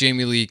think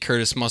Jamie Lee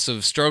Curtis must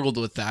have struggled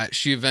with that.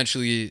 She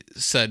eventually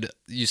said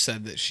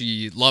that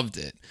she loved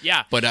it.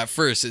 Yeah. But at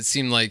first it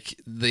seemed like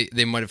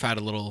they might have had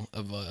a little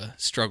of a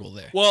struggle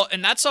there. Well,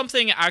 and that's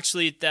something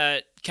actually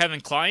that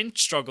Kevin Kline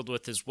struggled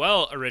with as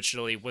well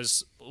originally,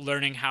 was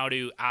learning how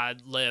to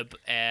ad lib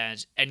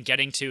and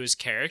getting to his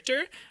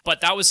character.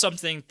 But that was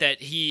something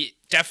that he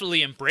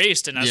definitely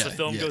embraced, and as the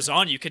film goes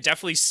on, you could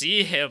definitely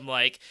see him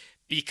like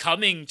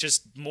becoming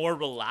just more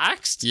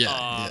relaxed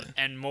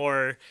and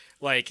more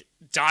like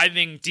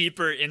diving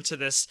deeper into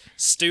this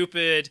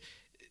stupid,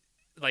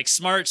 like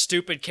smart,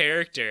 stupid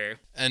character.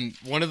 And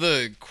one of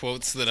the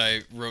quotes that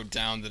I wrote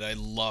down that I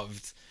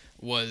loved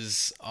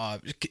was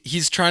he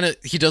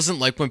doesn't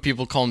like when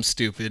people call him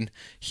stupid.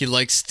 He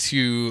likes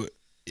to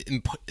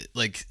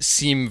like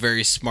seem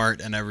very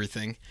smart and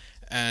everything.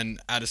 And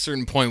at a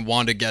certain point,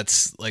 Wanda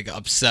gets like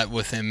upset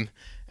with him,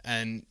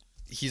 and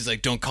he's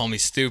like, "Don't call me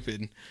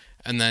stupid."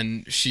 And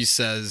then she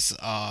says,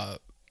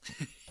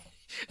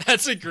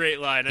 That's a great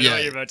line. I know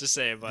what you're about to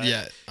say, but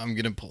yeah, I'm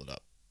gonna pull it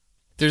up.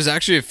 There's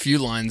actually a few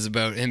lines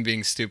about him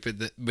being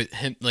stupid but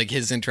him, like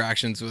his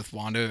interactions with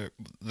Wanda,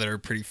 that are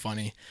pretty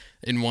funny.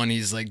 In one,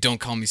 he's like, "Don't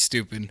call me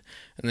stupid,"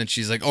 and then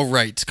she's like, "Oh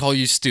right, to call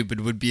you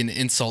stupid would be an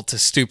insult to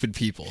stupid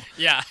people."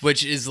 Yeah,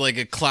 which is like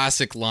a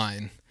classic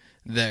line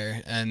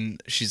there.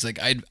 And she's like,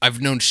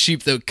 I've known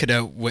sheep that could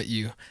outwit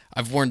you.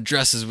 I've worn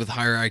dresses with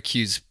higher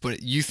IQs,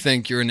 but you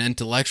think you're an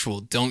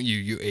intellectual, don't you,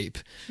 you ape?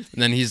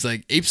 And then he's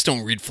like, apes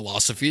don't read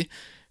philosophy.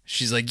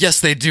 She's like, yes,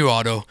 they do,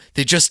 Otto.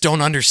 They just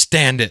don't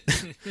understand it.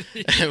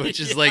 Which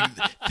is like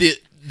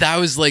that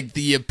was like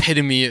the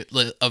epitome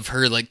of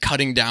her like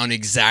cutting down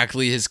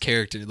exactly his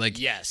character. Like,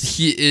 yes,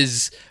 he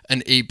is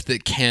an ape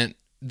that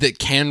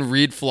can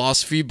read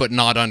philosophy but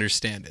not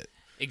understand it.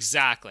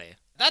 Exactly.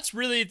 That's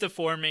really the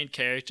four main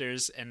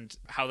characters and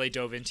how they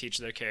dove into each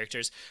of their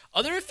characters.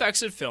 Other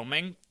effects in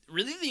filming,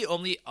 really the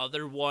only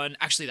other one,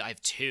 actually I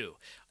have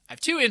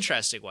two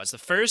interesting ones. The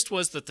first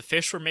was that the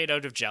fish were made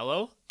out of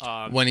Jell-O.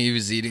 When he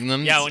was eating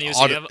them? Yeah, when he was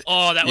eating them.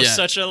 Oh, that was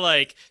such a,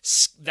 like,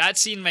 that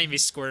scene made me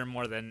squirm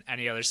more than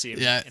any other scene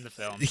in the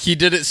film. He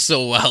did it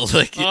so well.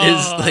 Like,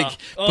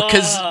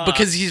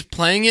 because he's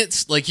playing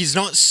it, like, he's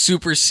not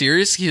super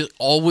serious. He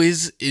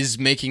always is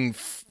making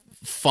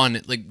fun.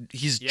 Like,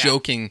 he's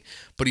joking,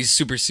 but he's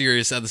super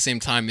serious at the same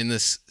time in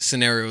this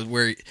scenario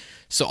where,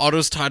 so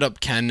Otto's tied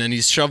up Ken, and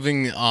he's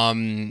shoving,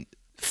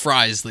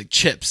 fries, like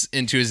chips,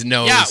 into his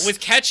nose. Yeah, with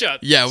ketchup.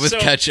 Yeah, with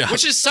ketchup.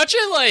 Which is such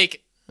a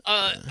like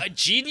a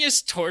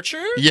genius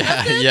torture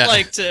method,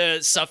 like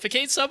to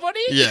suffocate somebody.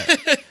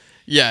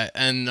 Yeah,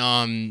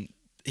 and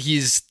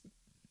he's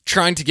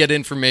trying to get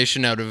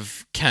information out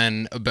of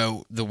Ken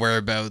about the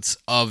whereabouts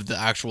of the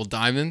actual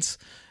diamonds,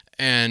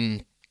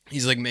 and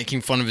he's like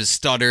making fun of his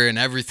stutter and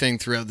everything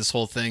throughout this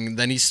whole thing.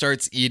 Then he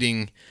starts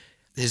eating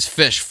his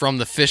fish from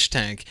the fish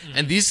tank,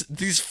 and these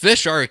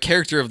fish are a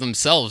character of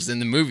themselves in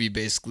the movie.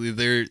 Basically,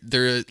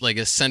 they're like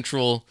a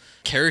central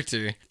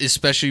character,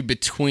 especially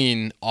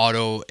between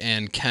Otto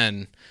and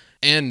Ken,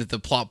 and the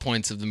plot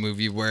points of the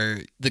movie,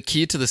 where the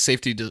key to the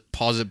safety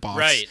deposit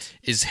box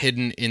is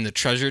hidden in the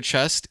treasure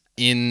chest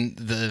in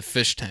the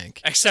fish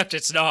tank. Except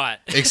it's not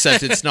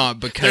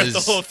because the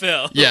whole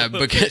film. Yeah,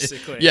 because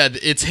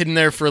it's hidden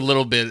there for a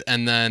little bit,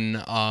 and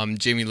then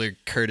Jamie Lee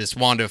Curtis,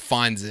 Wanda,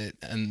 finds it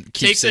and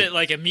keeps takes it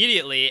like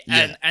immediately,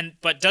 and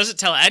but doesn't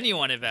tell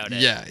anyone about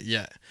it.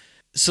 Yeah.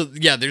 So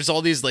there's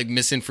all these like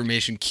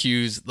misinformation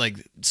cues,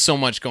 like so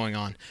much going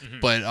on.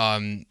 But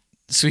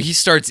so he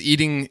starts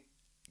eating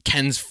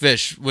Ken's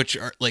fish, which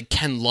are like,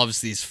 Ken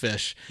loves these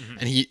fish,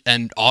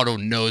 and Otto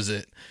knows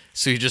it.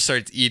 So he just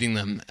starts eating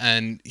them,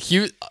 and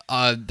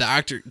the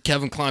actor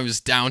Kevin Kline was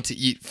down to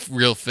eat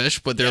real fish,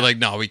 but they're like,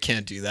 no, we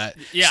can't do that.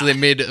 Yeah. So they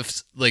made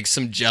like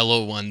some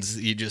Jell-O ones.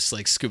 He just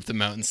like scooped them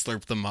out and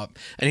slurped them up,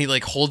 and he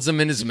like holds them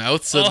in his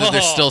mouth so that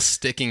they're still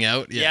sticking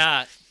out.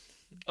 Yeah.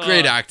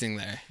 Great acting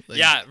there.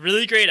 Like,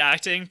 really great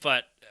acting,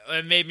 but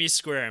it made me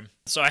squirm.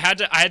 So I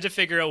had to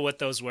figure out what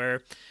those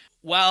were.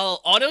 While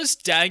Otto's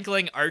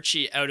dangling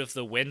Archie out of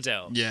the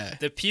window,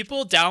 the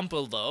people down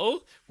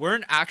below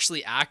weren't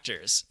actually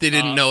actors. They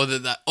didn't know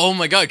that. Oh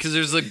my god, because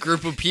there's a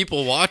group of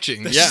people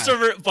watching. There's just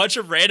a bunch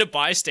of random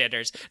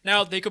bystanders.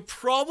 Now, they could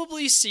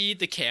probably see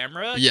the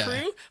camera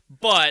crew,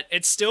 but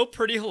it's still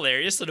pretty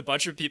hilarious that a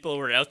bunch of people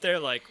were out there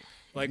like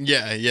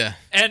yeah.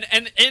 And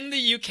in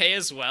the UK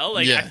as well,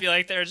 like I feel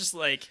like they're just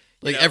like,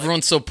 like,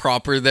 everyone's so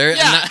proper there.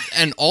 Yeah.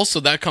 And also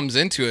that comes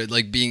into it,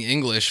 like being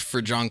English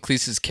for John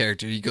Cleese's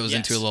character. He goes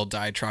into a little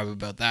diatribe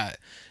about that.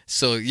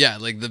 So, yeah,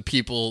 like the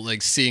people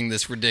like seeing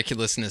this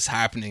ridiculousness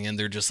happening, and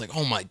they're just like,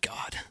 oh my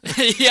God.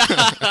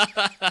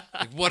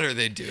 Like, what are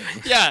they doing?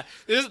 Yeah.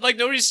 There's, like,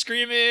 nobody's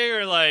screaming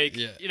or like,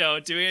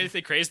 doing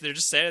anything crazy. They're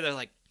just standing there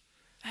like,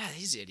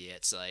 these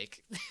idiots.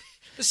 Like,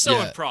 it's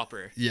so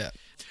improper. Yeah.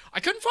 I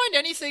couldn't find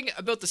anything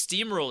about the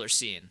steamroller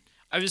scene.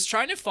 I was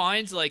trying to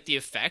find like the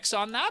effects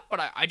on that, but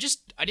I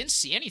didn't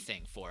see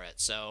anything for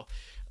it. So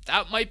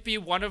that might be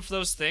one of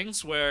those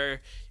things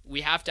where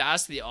we have to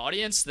ask the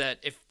audience that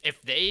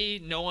if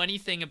they know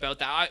anything about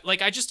that.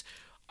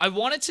 I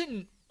wanted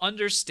to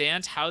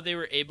understand how they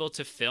were able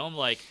to film.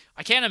 Like,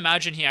 I can't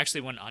imagine he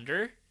actually went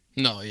under.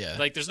 No, yeah.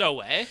 Like, there's no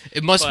way.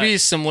 It must be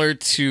similar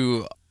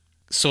to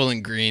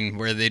Soylent Green,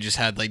 where they just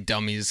had, like,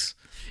 dummies.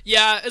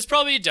 Yeah, it's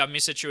probably a dummy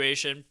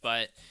situation,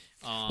 but...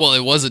 well,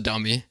 it was a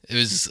dummy. It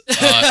was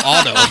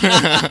Otto.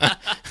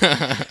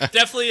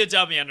 Definitely a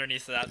dummy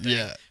underneath that thing.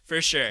 Yeah.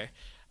 For sure.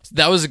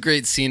 That was a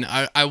great scene.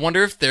 I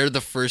wonder if they're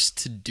the first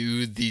to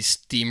do the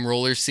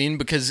steamroller scene,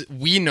 because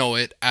we know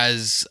it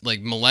as,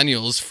 like,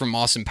 millennials from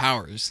Austin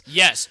Powers.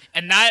 Yes,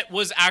 and that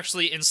was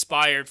actually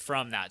inspired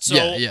from that. So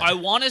I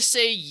want to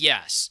say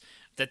yes,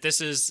 that this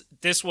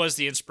was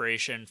the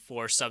inspiration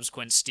for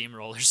subsequent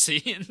steamroller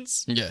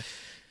scenes. Yeah.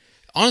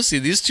 Honestly,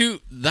 these two,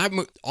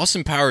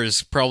 Austin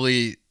Powers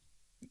probably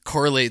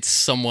correlates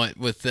somewhat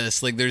with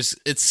this. Like,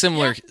 it's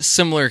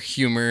similar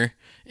humor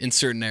in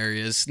certain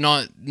areas,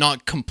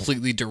 not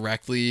completely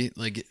directly.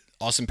 Like,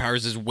 Austin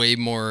Powers is way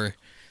more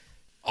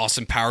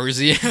Austin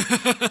Powersy.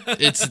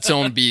 It's its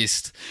own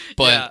beast.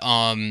 But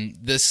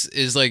this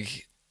is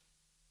like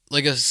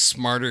a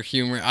smarter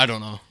humor. I don't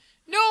know.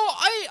 No,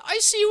 I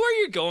see where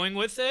you're going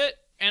with it,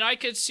 and I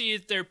could see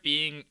there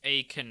being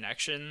a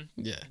connection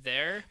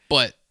there.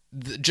 But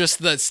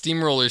just that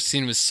steamroller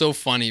scene was so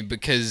funny,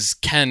 because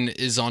Ken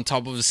is on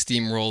top of a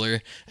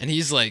steamroller and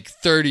he's like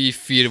 30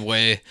 feet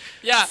away.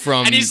 Yeah,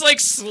 and he's like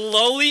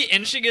slowly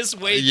inching his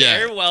way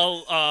there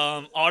while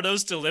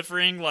Otto's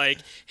delivering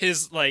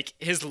his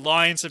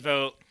lines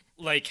about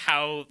like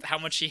how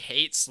much he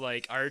hates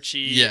like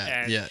Archie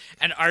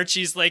and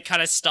Archie's like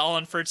kind of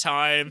stalling for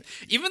time,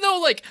 even though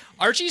like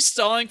Archie's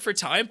stalling for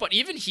time, but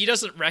even he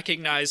doesn't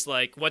recognize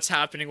like what's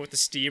happening with the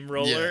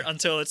steamroller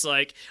until it's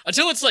like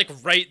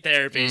right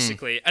there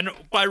basically. And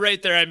by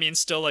right there I mean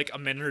still like a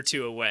minute or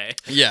two away.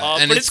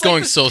 And it's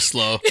going so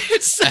slow.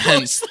 It's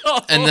so slow.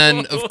 And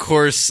then of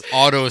course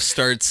Otto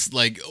starts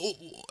like, oh,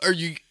 are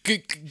you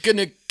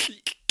gonna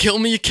kill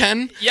me,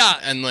 Ken? Yeah.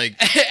 And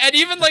like, and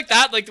even like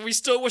that, like we're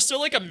still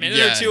like a minute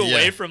or two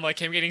away from like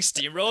him getting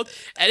steamrolled,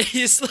 and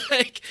he's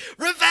like,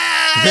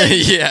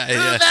 revenge.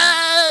 Revenge!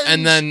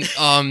 And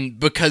then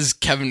because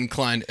Kevin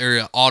Kline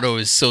or Otto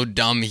is so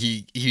dumb,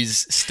 he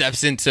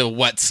steps into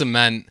wet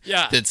cement.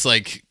 That's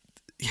like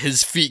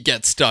his feet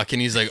get stuck,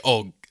 and he's like,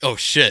 oh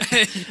shit.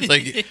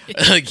 like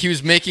he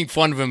was making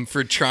fun of him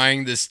for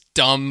trying this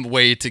dumb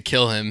way to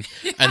kill him,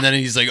 and then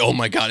he's like, oh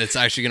my god, it's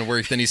actually gonna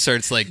work. Then he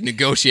starts like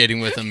negotiating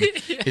with him.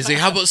 He's like,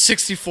 how about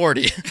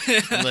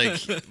 60-40?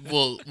 Like,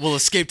 we'll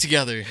escape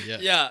together.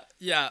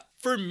 Yeah.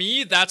 For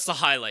me, that's the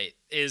highlight,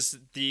 is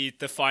the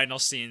final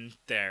scene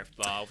there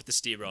with the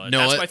steamroller.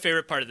 That's my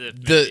favorite part of the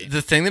movie.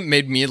 The thing that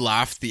made me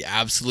laugh the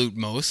absolute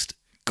most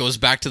goes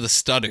back to the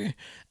stutter,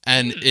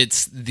 and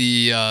it's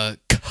the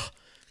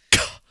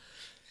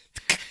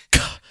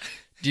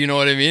do you know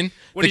what I mean?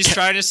 What he's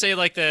trying to say,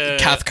 like the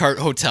Cathcart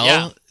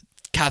Hotel,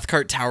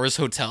 Cathcart Towers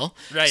Hotel.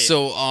 Right.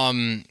 So,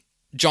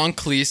 John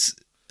Cleese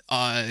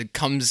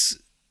comes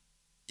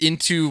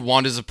into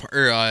Wanda's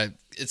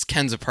it's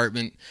Ken's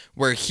apartment,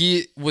 where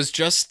he was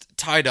just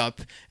tied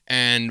up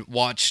and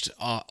watched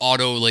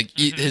Otto like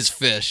eat his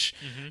fish,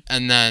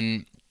 and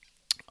then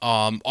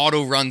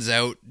Otto runs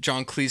out.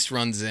 John Cleese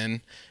runs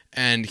in,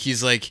 and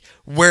he's like,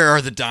 "Where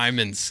are the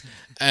diamonds?"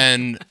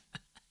 And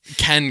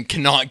Ken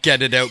cannot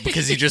get it out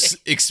because he just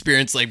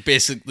experienced like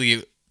basically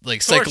like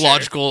torture.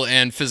 Psychological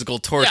and physical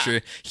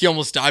torture. He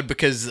almost died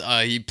because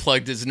he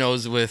plugged his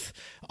nose with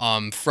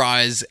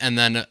fries and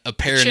then a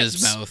pear in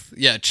his mouth.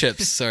 Yeah,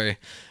 chips, sorry.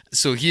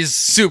 So he's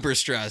super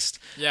stressed.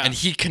 Yeah. And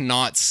he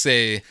cannot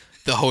say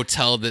the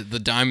hotel that the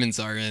diamonds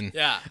are in.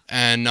 Yeah.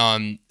 And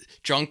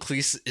John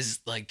Cleese is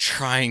like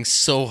trying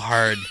so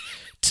hard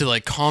to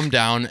like calm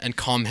down and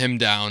calm him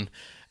down.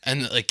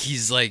 And like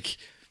he's like,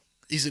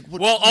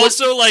 what,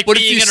 also like what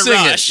being in a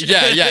rush.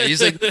 Yeah.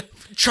 He's like,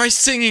 try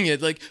singing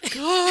it, like,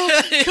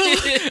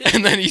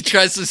 and then he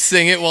tries to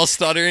sing it while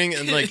stuttering,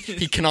 and like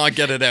he cannot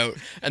get it out.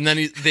 And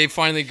then they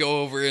finally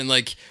go over and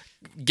like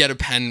get a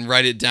pen,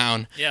 write it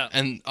down. Yeah.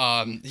 And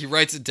he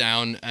writes it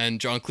down,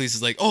 and John Cleese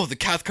is like, "Oh, the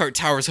Cathcart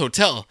Towers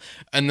Hotel."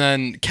 And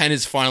then Ken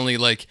is finally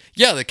like,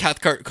 "Yeah, the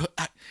Cathcart."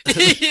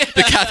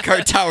 The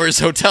Cathcart Towers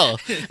Hotel,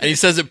 and he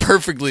says it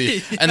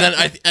perfectly. And then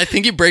I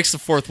think he breaks the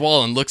fourth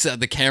wall and looks at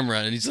the camera,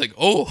 and he's like,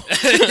 "Oh!"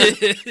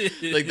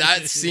 Like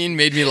that scene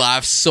made me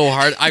laugh so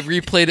hard. I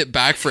replayed it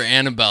back for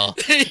Annabelle,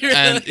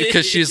 and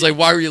because she's like,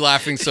 "Why were you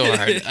laughing so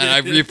hard?" And I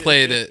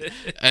replayed it,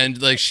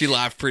 and like she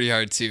laughed pretty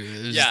hard too.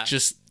 It was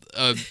just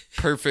a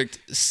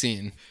perfect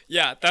scene.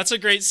 Yeah, that's a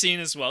great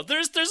scene as well.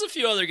 There's a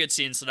few other good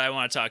scenes that I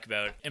want to talk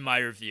about in my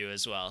review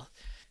as well.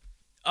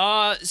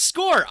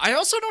 Score. I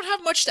also don't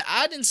have much to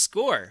add in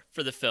score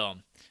for the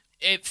film.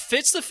 It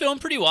fits the film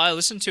pretty well. I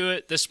listened to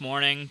it this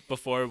morning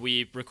before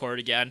we record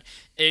again.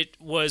 It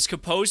was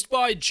composed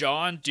by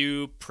John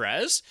Du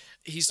Prez.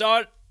 He's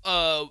not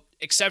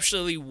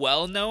exceptionally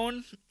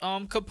well-known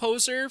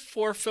composer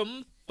for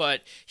film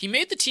but he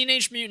made the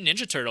Teenage Mutant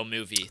Ninja Turtle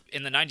movie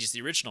in the 90s,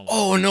 the original one.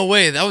 Oh, no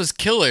way. That was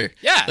killer.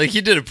 Yeah. Like,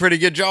 he did a pretty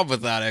good job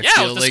with that, I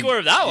feel. With the score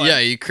of that one. Yeah,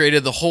 he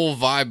created the whole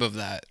vibe of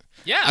that.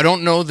 Yeah. I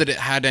don't know that it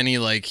had any,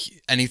 like,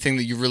 anything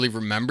that you really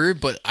remember,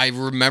 but I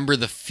remember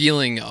the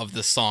feeling of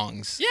the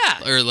songs.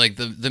 Yeah. Or, like,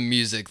 the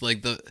music.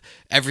 Like,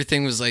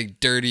 everything was,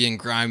 like, dirty and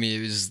grimy.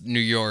 It was New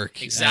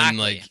York. Exactly. And,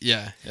 like,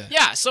 yeah.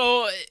 Yeah,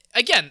 so,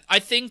 again, I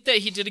think that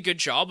he did a good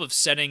job of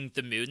setting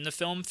the mood in the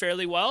film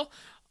fairly well,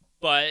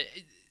 but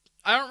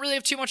I don't really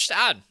have too much to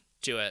add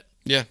to it.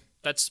 Yeah.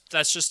 That's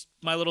just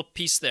my little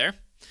piece there.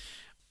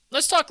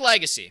 Let's talk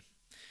legacy.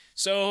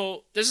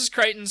 So, this is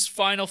Crichton's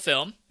final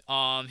film.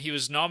 He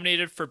was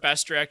nominated for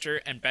Best Director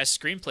and Best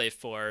Screenplay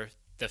for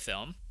the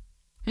film.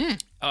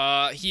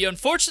 He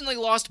unfortunately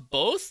lost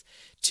both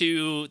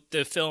to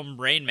the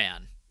film Rain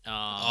Man.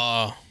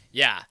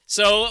 Yeah.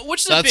 So,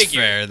 which is a big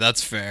fair.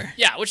 That's fair.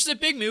 Yeah, which is a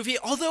big movie.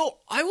 Although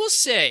I will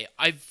say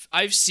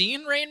I've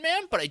seen Rain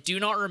Man, but I do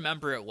not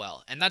remember it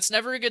well, and that's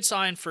never a good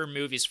sign for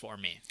movies for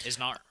me. Is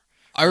not.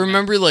 I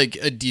remember like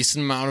a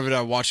decent amount of it.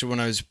 I watched it when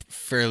I was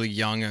fairly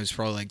young. I was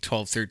probably like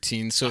 12,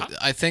 13. So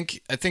I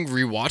think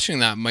rewatching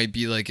that might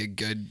be like a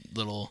good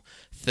little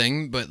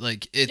thing. But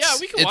like we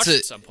can watch it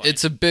at some point.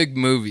 It's a big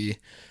movie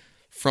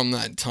from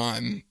that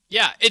time.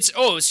 Yeah,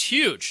 it's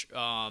huge.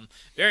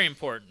 Very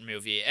important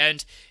movie,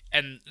 and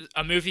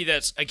a movie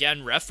that's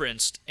again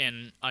referenced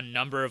in a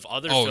number of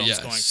other films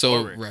going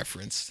forward.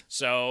 Referenced.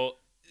 So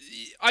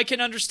I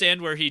can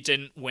understand where he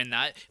didn't win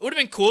that. It would have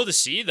been cool to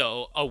see,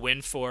 though, a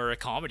win for a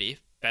comedy.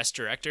 Best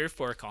Director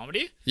for a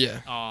comedy.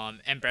 Yeah.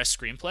 And Best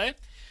Screenplay.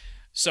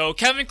 So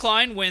Kevin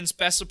Kline wins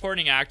Best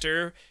Supporting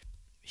Actor.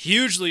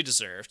 Hugely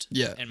deserved,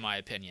 in my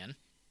opinion.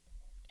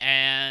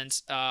 And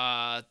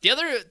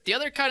the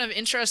other kind of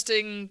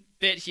interesting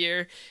bit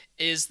here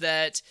is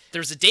that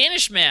there's a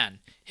Danish man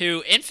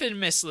who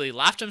infamously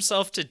laughed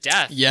himself to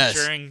death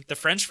during the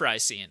French fry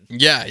scene.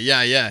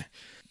 Yeah.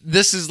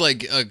 This is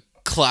like a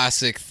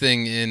classic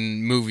thing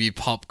in movie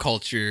pop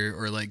culture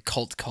or like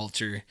cult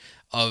culture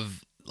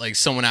of like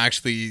someone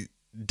actually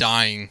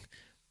dying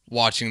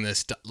watching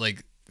this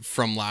like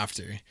from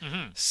laughter.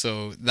 Mm-hmm.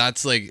 So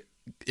that's like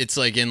it's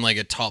like in like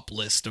a top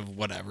list of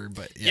whatever,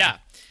 but yeah.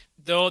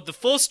 Though the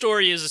full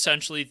story is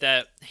essentially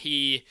that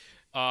he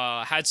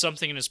had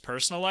something in his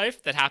personal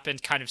life that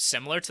happened kind of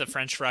similar to the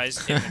French fries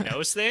in the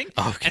nose thing.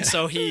 Okay. And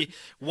so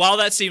while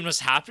that scene was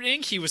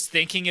happening, he was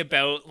thinking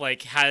about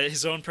like had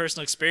his own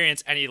personal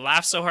experience, and he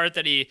laughed so hard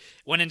that he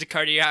went into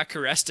cardiac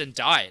arrest and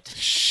died.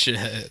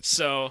 Shit.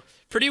 So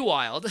pretty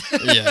wild.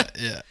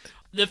 Yeah.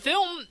 The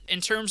film,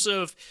 in terms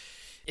of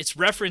its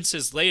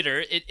references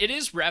later, it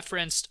is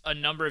referenced a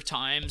number of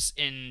times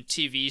in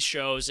TV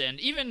shows and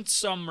even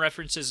some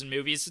references in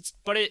movies.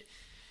 I don't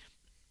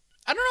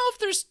know if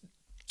there's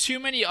too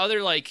many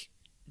other like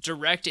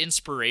direct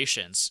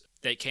inspirations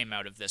that came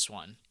out of this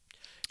one.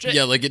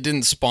 Like it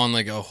didn't spawn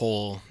like a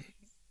whole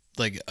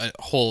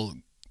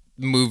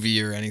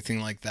movie or anything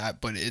like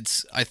that, but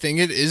I think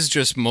it is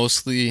just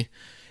mostly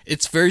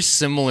it's very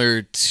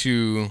similar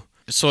to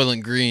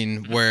Soylent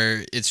Green,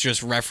 where it's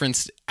just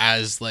referenced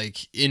as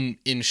like in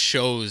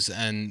shows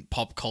and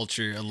pop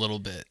culture a little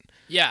bit.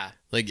 Yeah.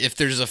 Like if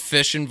there's a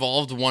fish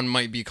involved, one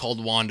might be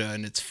called Wanda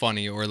and it's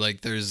funny, or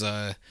like there's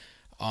a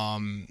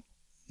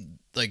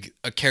like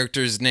a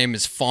character's name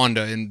is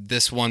Fonda in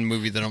this one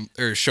movie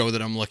show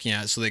that I'm looking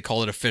at, so they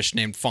call it a fish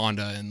named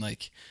Fonda, and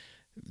like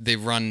they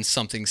run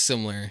something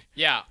similar.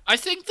 Yeah, I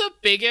think the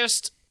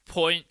biggest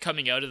point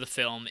coming out of the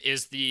film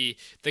is the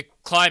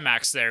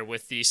climax there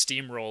with the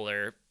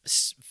steamroller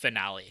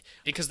finale,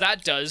 because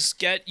that does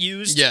get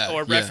used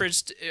or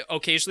referenced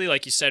occasionally,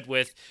 like you said,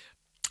 with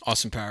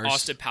Austin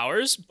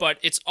Powers, but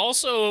it's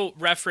also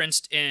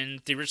referenced in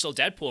the original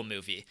Deadpool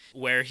movie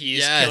where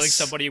he's killing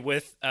somebody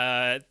with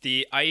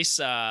the ice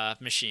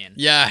machine.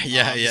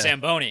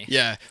 Zamboni.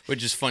 Yeah,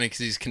 which is funny because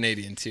he's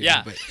Canadian too.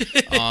 Yeah. But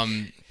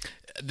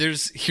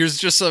here's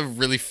just a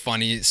really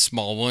funny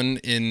small one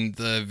in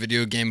the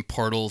video game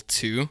Portal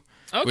 2,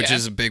 which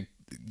is a big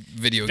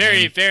video game.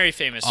 Very, very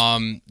famous.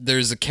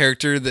 There's a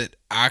character that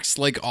acts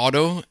like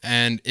Otto,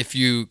 and if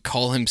you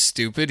call him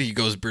stupid, he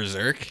goes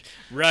berserk.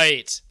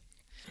 Right.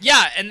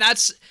 Yeah, and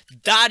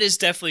that is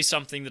definitely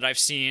something that I've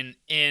seen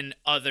in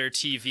other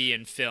TV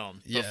and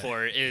film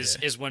before,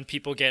 is when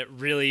people get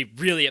really,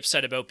 really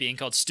upset about being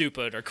called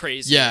stupid or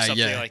crazy or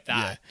something like that.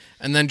 Yeah.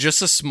 And then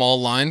just a small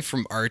line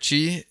from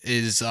Archie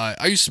is,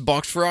 I used to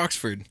box for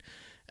Oxford.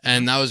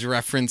 And that was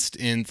referenced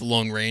in The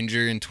Lone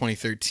Ranger in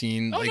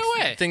 2013. Oh, no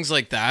way. Things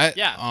like that.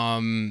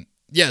 Yeah.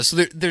 So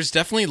there's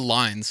definitely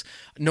lines.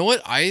 You know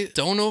what? I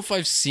don't know if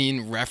I've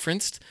seen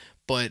referenced,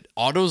 but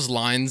Otto's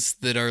lines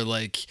that are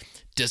like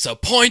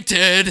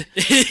disappointed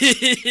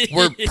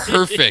were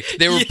perfect.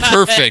 They were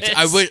perfect.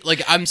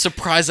 I'm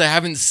surprised I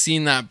haven't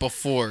seen that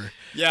before.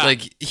 Yeah.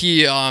 Like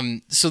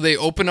so they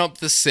open up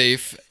the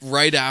safe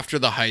right after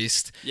the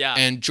heist. Yeah.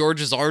 And George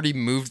has already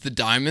moved the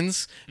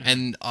diamonds,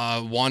 and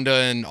Wanda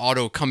and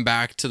Otto come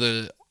back to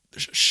the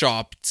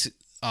shop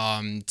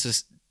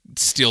to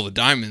steal the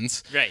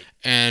diamonds. Right.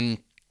 And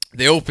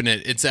they open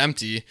it. It's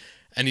empty.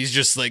 and he's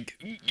just like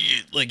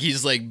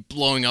he's like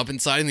blowing up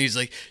inside, and he's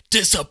like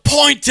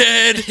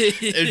disappointed.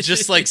 It's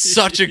just like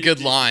such a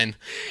good line.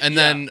 And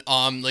then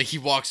like he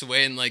walks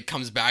away and like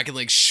comes back and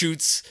like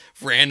shoots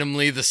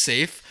randomly the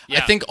safe.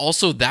 I think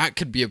also that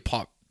could be a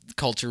pop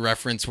culture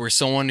reference where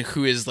someone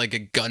who is like a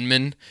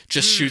gunman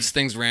just shoots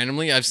things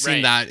randomly. I've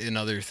seen that in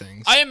other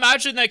things. I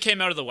imagine that came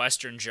out of the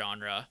Western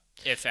genre,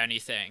 if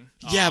anything.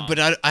 Yeah, but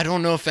I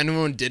don't know if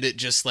anyone did it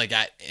just like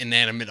at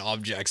inanimate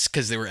objects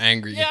because they were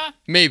angry. Yeah.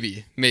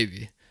 Maybe.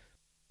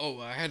 Oh,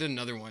 I had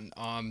another one.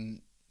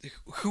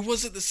 Who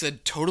was it that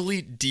said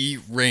totally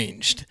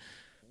deranged?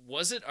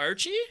 Was it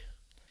Archie?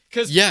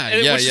 Which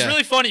is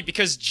really funny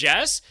because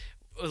Jess,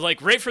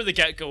 like right from the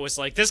get-go, was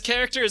like, this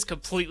character is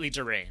completely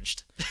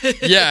deranged.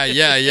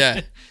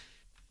 Yeah.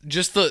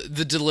 Just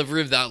the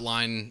delivery of that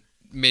line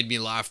made me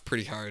laugh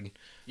pretty hard.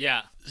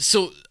 Yeah.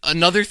 So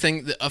another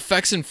thing, the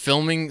effects and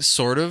filming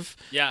sort of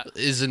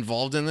is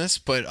involved in this,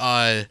 but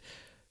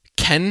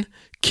Ken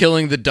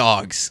killing the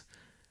dogs.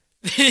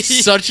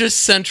 Such a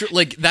central,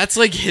 like, that's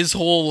like his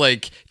whole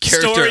like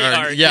character story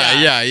arc.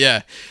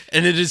 Yeah.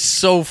 And it is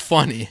so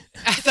funny.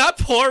 That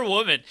poor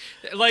woman.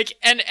 Like,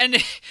 and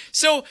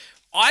so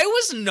I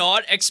was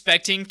not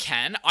expecting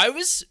Ken.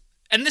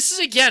 And this is,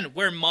 again,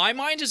 where my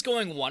mind is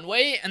going one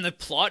way and the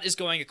plot is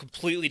going a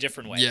completely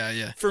different way.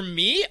 Yeah. For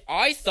me,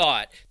 I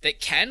thought that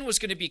Ken was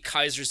going to be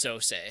Kaiser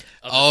Sose.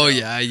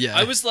 Yeah.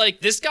 I was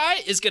like, this guy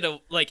is going to,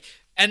 like...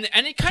 And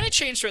it kind of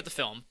changed throughout the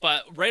film,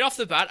 but right off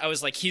the bat, I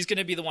was like, he's going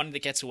to be the one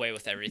that gets away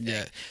with everything.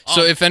 Yeah.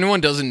 So if anyone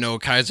doesn't know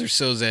Kaiser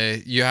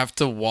Soze, you have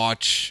to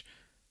watch...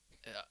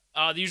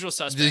 The Usual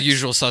Suspects. The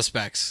Usual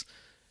Suspects.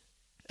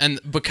 And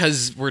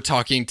because we're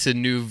talking to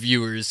new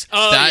viewers,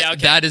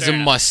 that is a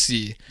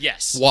must-see.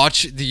 Yes.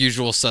 Watch The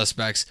Usual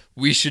Suspects.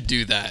 We should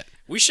do that.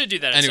 We should do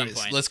that at some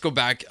point. Let's go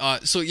back.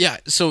 So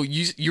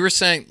you were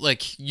saying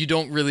like you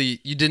didn't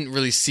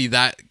really see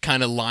that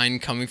kind of line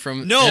coming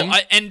from him?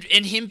 And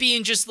him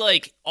being just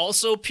like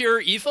also pure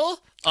evil.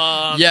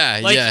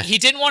 He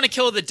didn't want to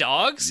kill the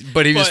dogs,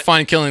 but he was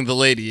fine killing the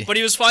lady.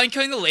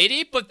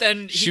 But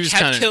then he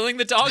kept killing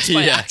the dogs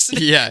by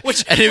accident. Yeah,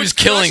 and it was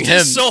killing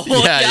him.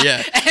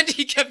 Yeah, and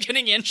he kept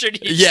getting injured.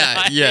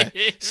 Yeah.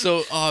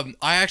 So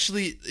I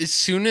actually, as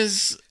soon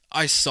as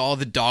I saw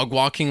the dog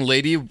walking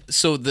lady,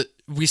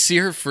 we see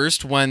her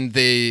first when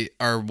they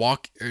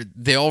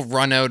they all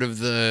run out of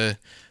the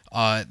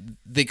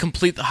they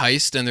complete the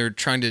heist and they're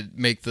trying to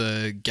make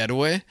the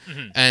getaway,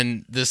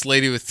 and this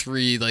lady with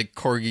 3 like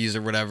corgis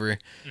or whatever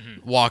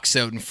walks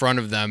out in front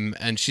of them,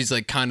 and she's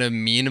like kind of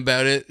mean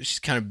about it. She's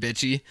kind of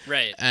bitchy,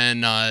 right?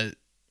 And I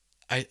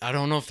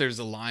don't know if there's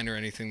a line or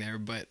anything there,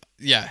 but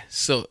yeah.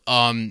 So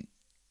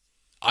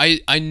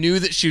I knew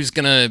that she was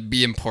gonna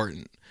be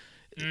important.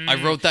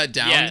 I wrote that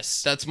down.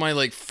 Yes. That's my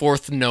like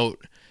 4th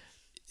note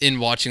in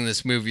watching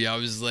this movie. I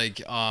was like,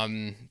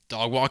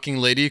 dog walking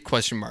lady ?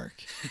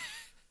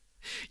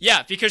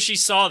 Yeah, because she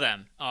saw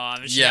them.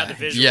 She had the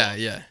visual.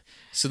 Yeah.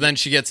 So then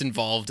she gets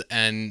involved,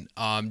 and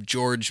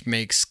George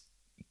makes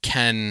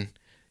Ken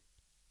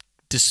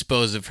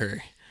dispose of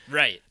her.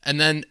 Right. And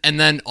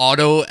then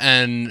Otto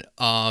and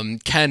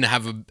Ken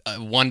have a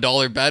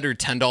 $1 bet or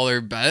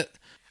 $10 bet.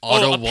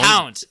 Otto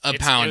pound. A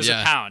pound. It was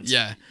a pound.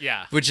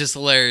 Yeah. Which is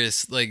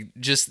hilarious. Like,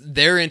 just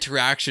their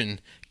interaction.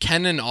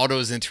 Ken and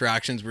Otto's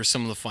interactions were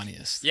some of the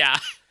funniest. Yeah,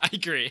 I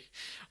agree.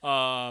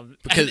 And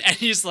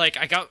he's like,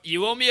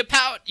 you owe me a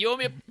pound. You owe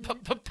me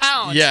a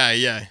pound.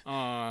 Yeah.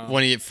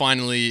 When he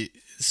finally,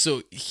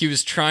 so he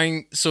was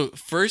trying. So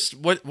first,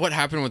 what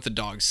happened with the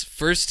dogs?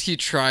 First, he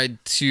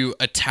tried to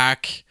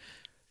attack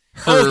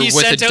her with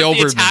a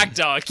Doberman. The attack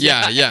dog.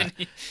 Yeah.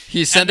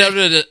 He sent out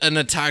an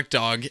attack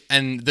dog,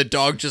 and the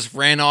dog just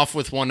ran off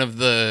with one of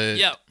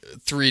the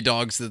 3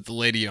 dogs that the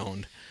lady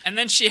owned. And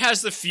then she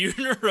has the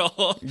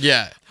funeral.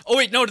 Yeah. Oh,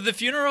 wait, no, to the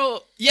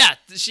funeral. Yeah,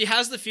 she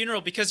has the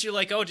funeral because you're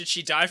like, oh, did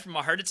she die from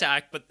a heart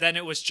attack? But then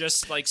it was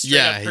just like straight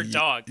up her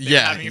dog. They were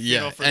having a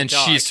funeral for and the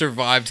dog. she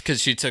survived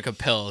because she took a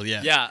pill.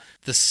 Yeah.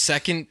 The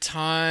second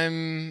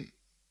time.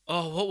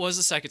 Oh, what was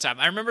the second time?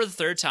 I remember the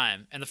third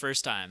time and the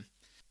first time.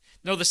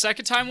 No, the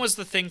second time was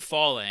the thing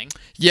falling.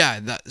 Yeah,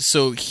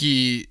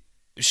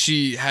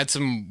 she had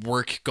some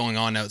work going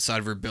on outside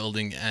of her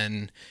building,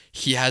 and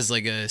he has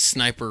like a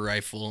sniper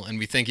rifle, and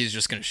we think he's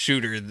just going to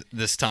shoot her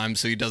this time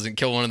so he doesn't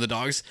kill one of the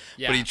dogs.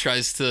 Yeah. But he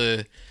tries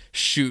to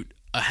shoot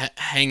a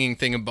hanging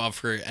thing above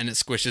her, and it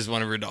squishes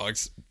one of her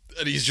dogs.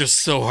 And he's just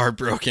so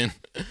heartbroken.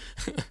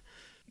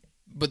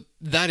 But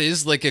that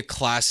is like a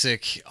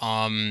classic,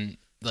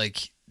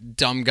 like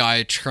dumb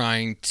guy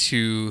trying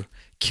to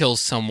kill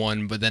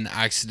someone but then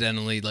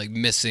accidentally like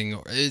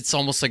missing. It's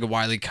almost like a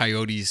Wile E.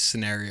 Coyote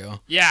scenario.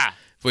 Yeah.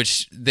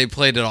 Which they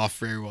played it off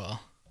very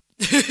well.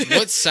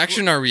 What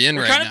section are we in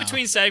right now? We're kind of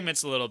between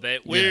segments a little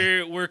bit.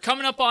 We're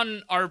coming up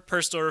on our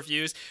personal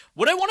reviews.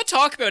 What I want to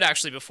talk about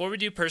actually before we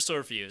do personal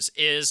reviews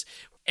is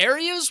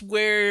areas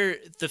where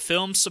the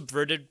film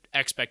subverted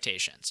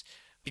expectations.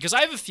 Because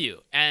I have a few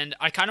and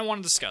I kind of want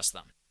to discuss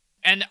them.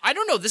 And I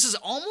don't know, this is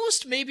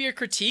almost maybe a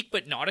critique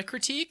but not a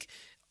critique.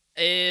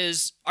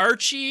 Is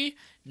Archie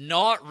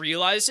not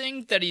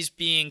realizing that he's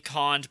being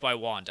conned by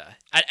Wanda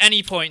at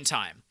any point in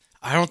time.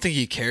 I don't think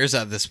he cares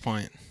at this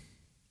point.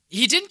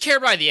 He didn't care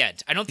by the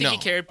end. I don't think No. he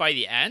cared by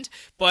the end,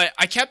 but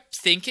I kept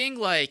thinking,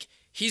 like,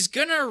 he's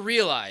gonna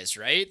realize,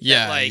 right?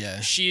 Yeah, that, like,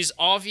 yeah. she's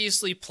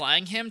obviously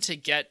playing him to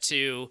get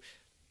to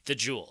the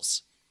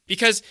jewels.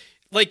 Because,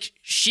 like,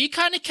 she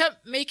kind of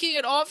kept making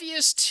it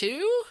obvious,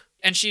 too,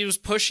 and she was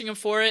pushing him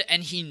for it,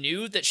 and he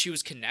knew that she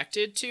was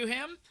connected to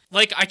him.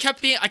 Like, I kept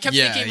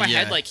thinking in my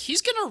head, like,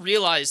 he's gonna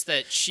realize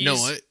that she's...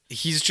 No,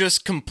 he's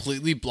just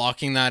completely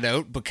blocking that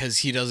out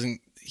because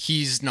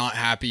he's not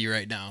happy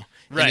right now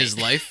in his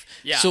life.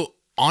 Yeah. So,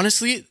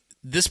 honestly,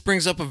 this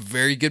brings up a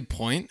very good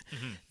point.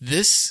 Mm-hmm.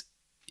 This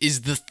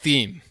is the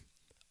theme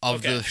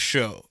of the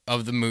show,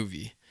 of the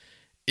movie.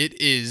 It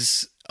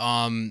is,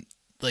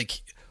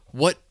 like,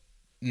 what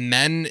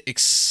men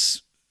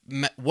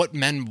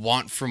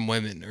want from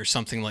women or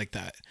something like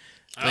that.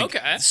 Like,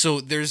 okay. So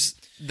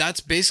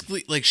that's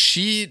basically, like,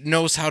 she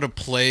knows how to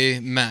play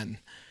men,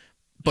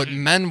 but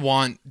men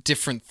want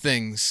different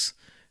things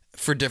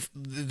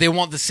they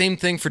want the same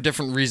thing for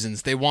different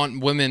reasons. They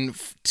want women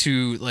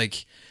to,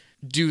 like,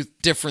 do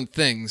different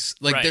things.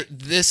 Like,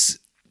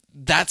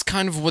 that's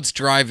kind of what's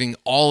driving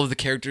all of the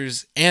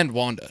characters and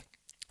Wanda.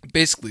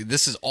 Basically,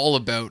 this is all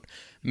about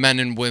men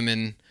and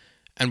women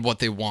and what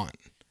they want.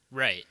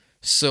 Right.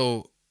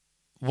 So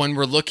when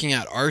we're looking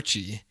at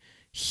Archie,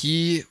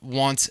 he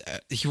lives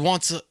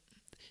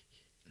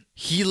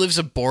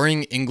a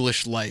boring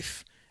English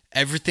life.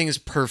 Everything is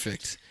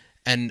perfect.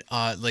 And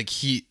like,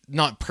 he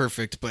not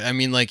perfect, but I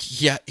mean, like,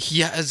 he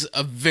has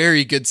a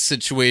very good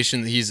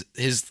situation that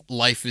his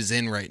life is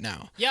in right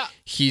now. Yeah.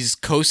 He's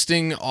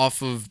coasting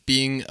off of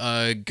being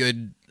a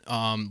good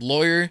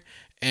lawyer,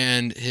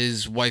 and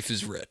his wife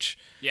is rich.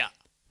 Yeah.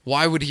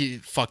 Why would he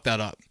fuck that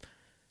up?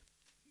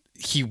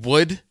 He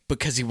would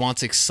because he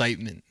wants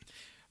excitement.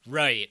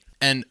 Right.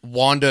 And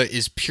Wanda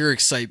is pure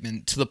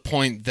excitement to the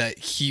point that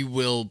he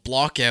will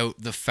block out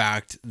the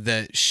fact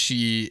that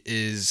she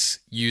is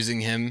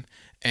using him,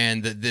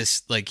 and that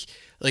this, like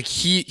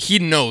he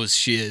knows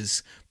she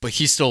is, but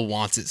he still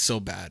wants it so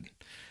bad.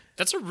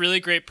 That's a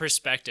really great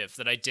perspective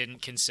that I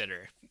didn't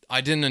consider.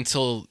 I didn't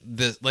until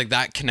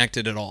that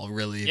connected at all,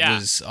 really. Yeah. It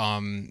was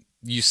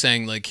you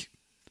saying, like,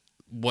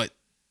 what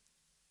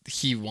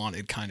he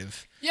wanted, kind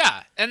of.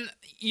 Yeah, and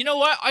you know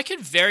what? I could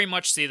very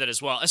much see that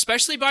as well,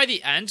 especially by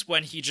the end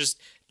when he just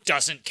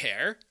doesn't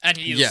care, and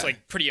he's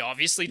like, pretty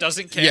obviously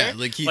doesn't care. Yeah,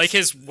 like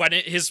his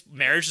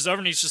marriage is over,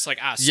 and he's just like,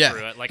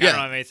 screw it. Like, I don't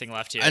have anything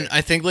left here. And I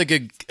think, like,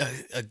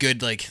 a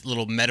good, like,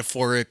 little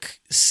metaphoric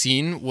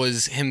scene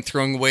was him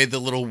throwing away the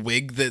little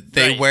wig that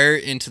they wear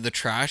into the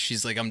trash.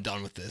 He's like, I'm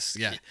done with this.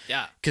 Yeah.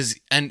 Yeah.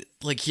 And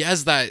like, he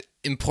has that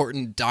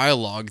important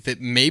dialogue that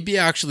may be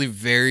actually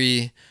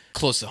very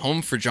close to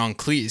home for John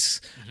Cleese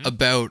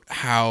about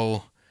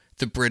how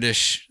the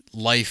British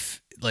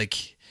life,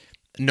 like,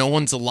 no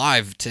one's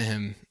alive to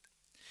him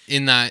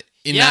in that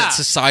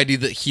society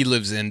that he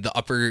lives in, the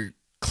upper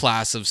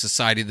class of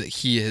society that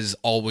he has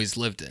always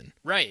lived in.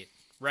 Right.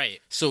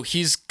 So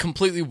he's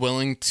completely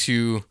willing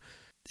to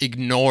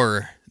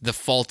ignore the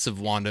faults of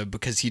Wanda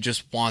because he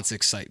just wants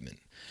excitement.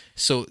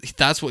 So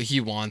that's what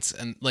he wants.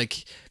 And,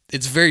 like,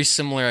 it's very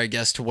similar, I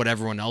guess, to what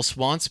everyone else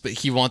wants, but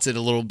he wants it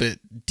a little bit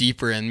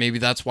deeper, and maybe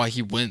that's why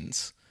he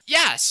wins.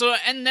 Yeah, so,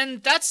 and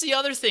then that's the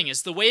other thing,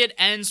 is the way it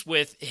ends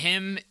with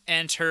him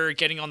and her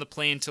getting on the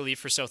plane to leave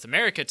for South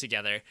America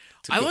together.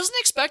 I wasn't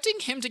expecting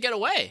him to get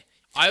away.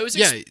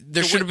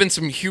 There should have been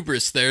some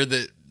hubris there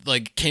that,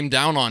 like, came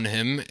down on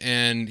him,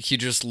 and he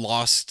just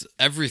lost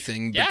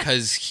everything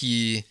because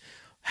he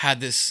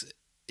had this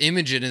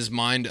image in his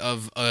mind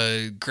of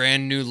a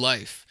grand new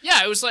life.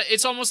 Yeah, it was like,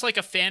 it's almost like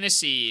a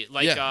fantasy.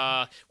 Like,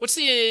 what's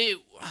the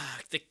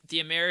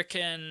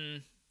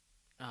American?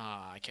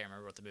 I can't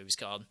remember what the movie's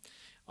called.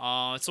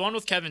 It's the one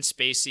with Kevin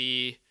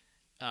Spacey,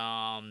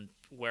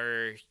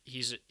 where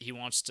he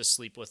wants to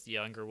sleep with the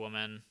younger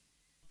woman.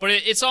 But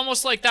it's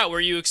almost like that, where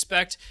you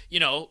expect,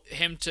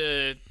 him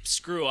to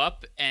screw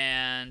up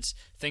and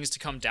things to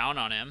come down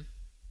on him.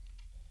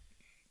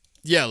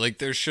 Yeah, like,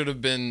 there should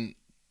have been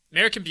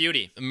American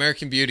Beauty.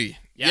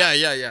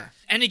 Yeah.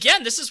 And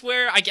again, this is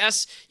where, I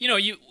guess,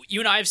 you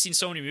and I have seen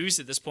so many movies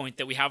at this point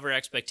that we have our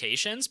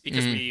expectations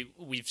because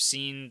we've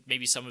seen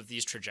maybe some of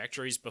these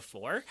trajectories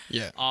before.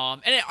 Yeah.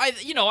 And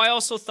I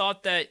also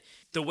thought that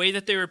the way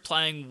that they were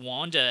playing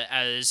Wanda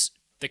as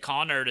the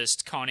con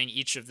artist conning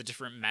each of the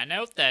different men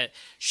out, that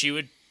she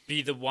would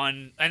be the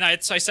one, and I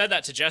said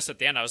that to Jess at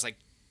the end. I was like,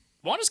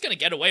 Wanda's gonna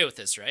get away with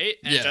this, right?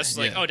 And Jess was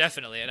like, oh,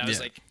 definitely. And I was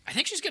like, I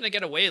think she's gonna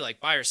get away, like,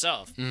 by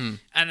herself. And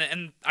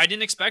I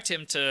didn't expect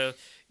him to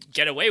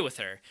get away with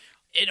her.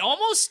 It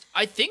almost,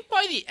 I think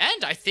by the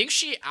end, I think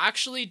she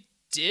actually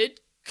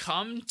did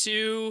come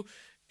to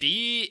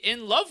be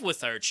in love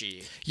with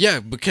Archie. Yeah,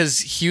 because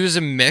he was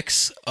a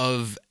mix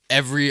of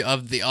every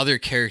of the other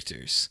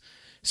characters.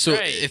 So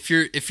if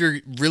you're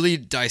really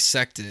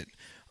dissect it,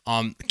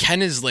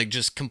 Ken is, like,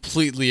 just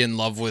completely in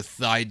love with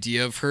the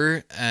idea of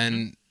her,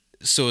 and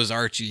so is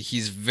Archie.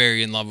 He's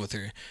very in love with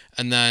her.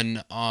 And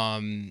then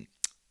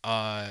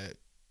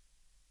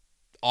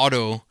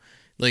Otto,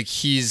 like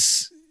he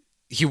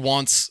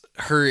wants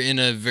her in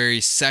a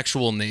very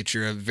sexual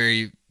nature, a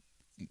very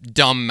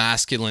dumb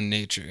masculine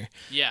nature.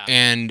 Yeah.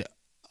 And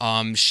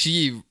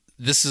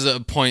this is a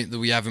point that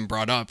we haven't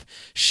brought up.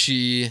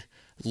 She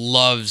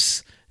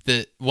loves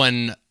that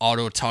when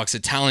Otto talks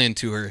Italian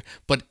to her,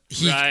 but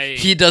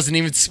he doesn't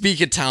even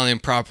speak Italian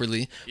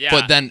properly. Yeah.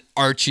 But then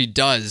Archie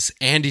does,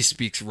 and he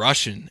speaks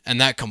Russian,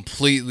 and that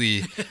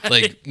completely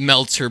like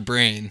melts her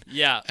brain.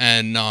 Yeah.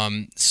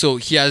 And so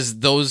he has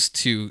those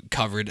two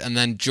covered, and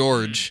then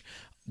George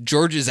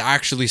is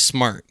actually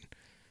smart.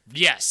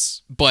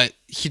 Yes. But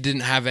he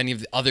didn't have any of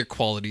the other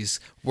qualities.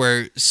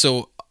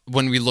 So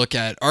when we look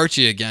at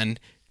Archie again,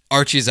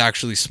 Archie is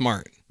actually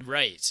smart.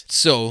 Right.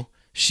 So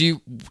she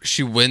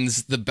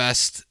wins the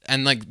best,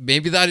 and like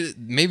maybe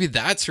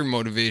that's her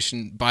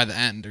motivation by the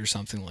end or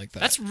something like that.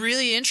 That's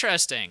really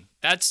interesting.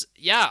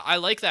 I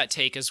like that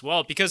take as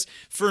well, because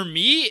for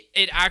me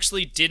it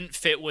actually didn't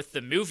fit with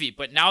the movie,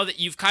 but now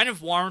that you've kind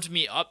of warmed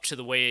me up to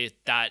the way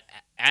that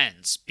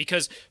ends,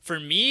 because for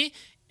me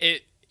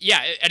it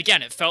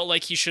felt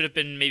like he should have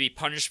been maybe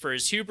punished for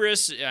his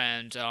hubris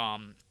and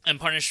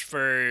punished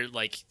for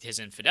like his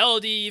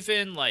infidelity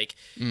even, like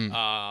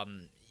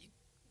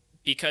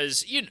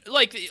because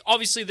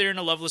obviously they're in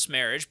a loveless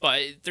marriage,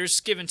 but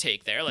there's give and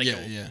take there, like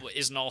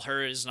isn't all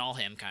her, isn't all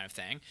him kind of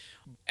thing.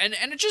 And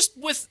it just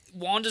with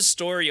Wanda's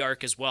story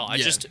arc as well.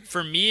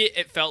 For me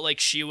it felt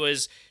like she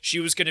was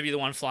going to be the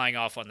one flying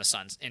off on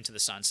into the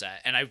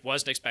sunset, and I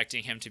wasn't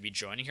expecting him to be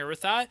joining her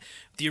with that.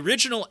 The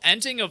original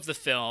ending of the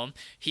film,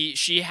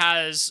 she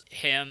has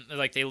him,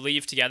 like they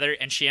leave together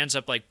and she ends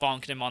up like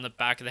bonking him on the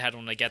back of the head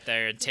when they get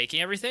there and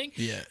taking everything.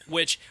 Yeah.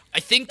 Which I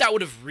think that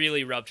would have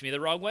really rubbed me the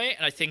wrong way,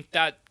 and I think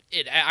that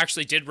it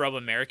actually did rub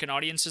American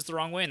audiences the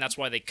wrong way, and that's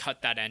why they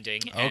cut that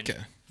ending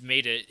and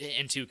made it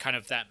into kind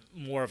of that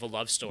more of a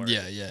love story.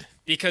 Yeah.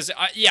 Because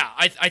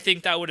I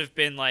think that would have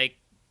been like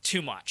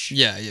too much.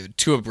 Yeah,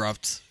 too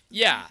abrupt.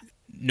 Yeah.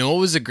 No, it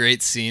was a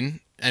great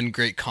scene and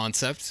great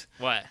concept.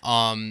 What?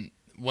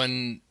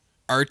 When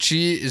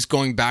Archie is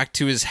going back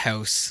to his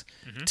house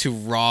to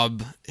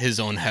rob his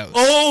own house.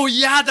 Oh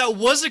yeah, that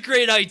was a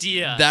great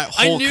idea. That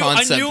whole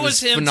concept was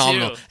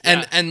phenomenal.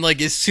 Yeah. And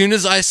like as soon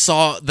as I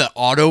saw that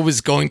Otto was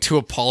going to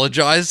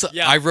apologize,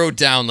 I wrote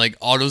down like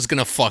Otto's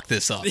gonna fuck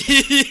this up. And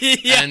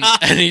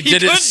he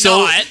did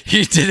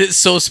it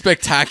so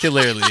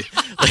spectacularly.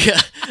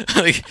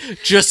 like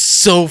just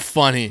so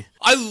funny.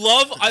 I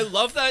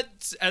love that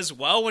as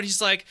well when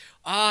he's like,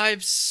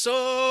 I'm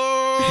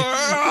so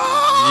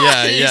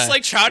he's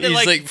like trying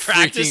to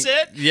practice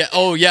it. Yeah.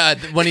 Oh yeah.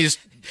 When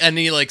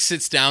he like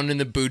sits down in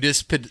the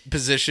Buddhist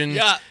position.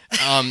 Yeah.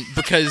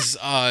 Because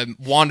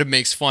Wanda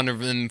makes fun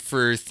of him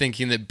for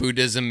thinking that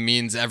Buddhism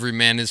means every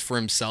man is for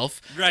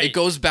himself. Right. It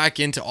goes back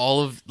into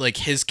all of like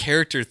his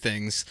character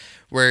things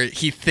where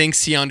he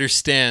thinks he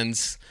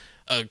understands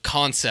a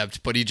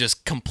concept, but he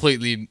just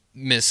completely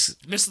misses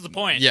the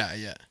point.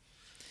 Yeah.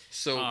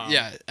 So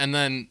and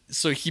then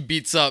he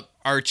beats up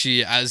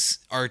Archie as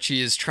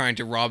Archie is trying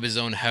to rob his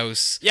own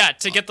house. Yeah,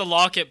 to get the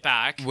locket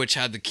back, which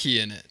had the key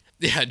in it.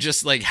 Yeah,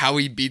 just like how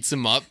he beats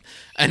him up,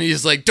 and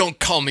he's like, "Don't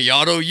call me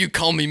Otto, you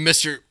call me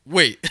Mr.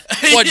 Wait,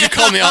 why'd you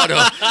call me Otto?"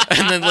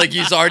 And then like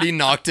he's already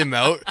knocked him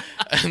out,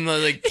 and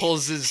then like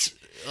pulls his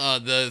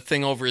the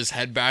thing over his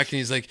head back, and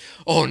he's like,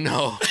 "Oh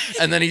no!"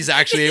 And then he's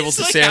actually able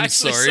to say, "I'm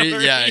sorry."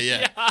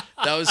 Yeah.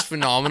 That was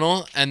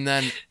phenomenal. And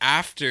then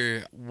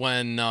after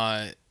when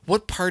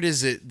what part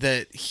is it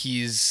that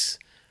he's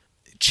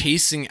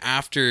chasing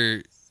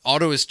after?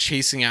 Otto is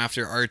chasing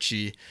after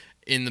Archie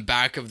in the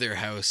back of their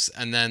house,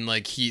 and then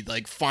like he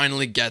like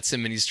finally gets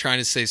him and he's trying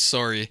to say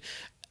sorry.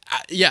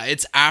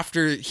 It's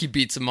after he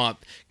beats him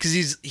up,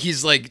 because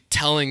he's like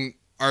telling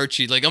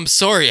Archie like, "I'm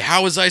sorry,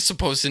 how was I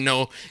supposed to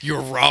know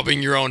you're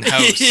robbing your own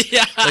house?"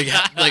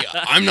 like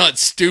I'm not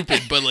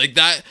stupid, but like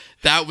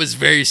that was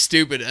very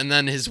stupid. And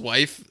then his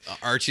wife,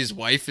 Archie's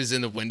wife, is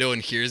in the window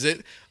and hears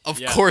it. Of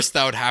course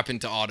that would happen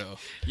to Otto.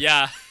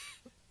 Yeah.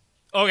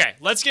 Okay,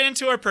 let's get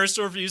into our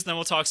personal reviews, and then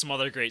we'll talk some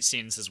other great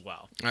scenes as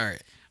well. All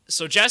right.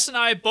 So Jess and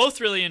I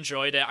both really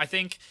enjoyed it. I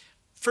think,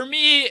 for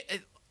me,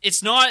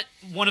 it's not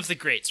one of the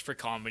greats for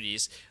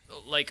comedies.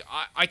 Like,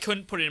 I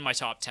couldn't put it in my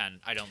top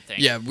 10, I don't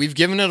think. Yeah, we've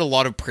given it a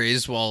lot of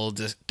praise while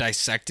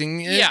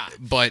dissecting it. Yeah.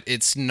 But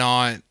it's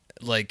not,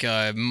 like,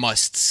 a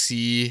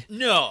must-see.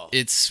 No.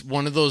 It's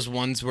one of those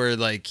ones where,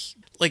 like,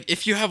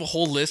 if you have a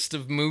whole list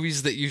of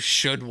movies that you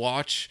should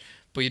watch,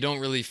 but you don't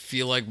really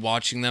feel like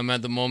watching them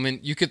at the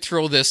moment, you could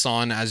throw this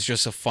on as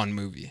just a fun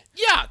movie.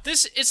 Yeah,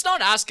 it's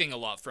not asking a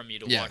lot from you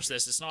to watch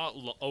this. It's not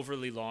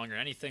overly long or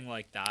anything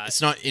like that.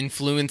 It's not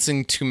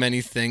influencing too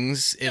many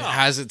things. It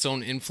has its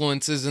own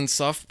influences and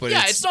stuff, but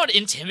it's not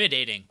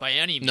intimidating by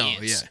any means. No,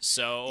 yeah.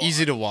 So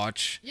easy to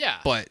watch. Yeah.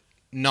 But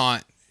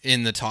not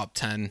in the top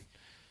 10.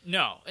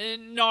 No,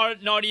 and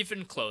not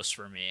even close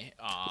for me.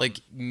 Like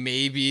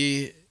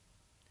maybe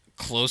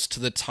close to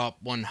the top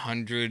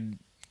 100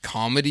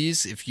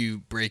 comedies if you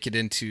break it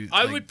into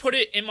I would put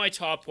it in my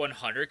top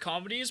 100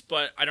 comedies,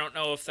 but I don't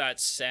know if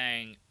that's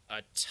saying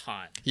a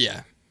ton.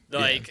 Yeah.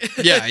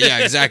 Yeah,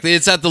 exactly.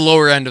 It's at the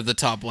lower end of the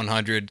top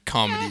 100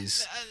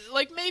 comedies.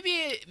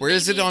 Maybe. Where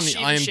is it on the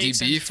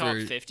IMDb for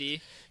top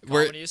 50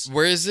 comedies?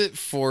 Where is it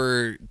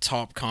for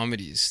top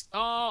comedies?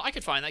 I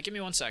could find that. Give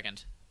me 1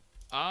 second.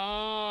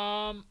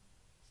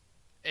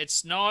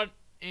 It's not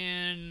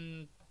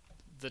in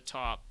the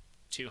top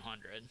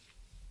 200.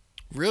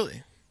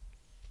 Really?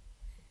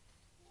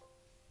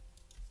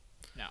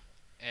 No.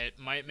 It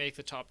might make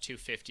the top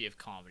 250 of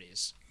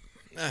comedies.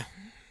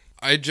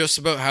 I just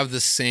about have the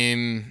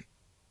same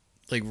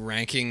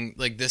ranking.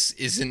 This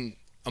isn't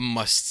a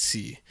must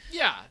see.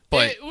 Yeah,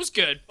 but it was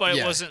good, but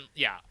it wasn't.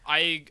 Yeah,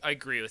 I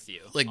agree with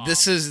you.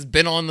 This has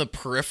been on the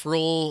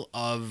peripheral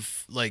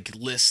of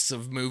lists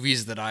of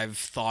movies that I've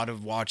thought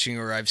of watching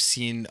or I've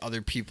seen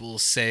other people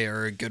say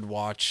are a good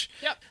watch.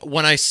 Yep.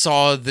 When I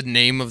saw the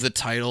name of the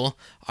title,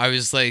 I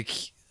was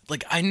like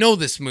I know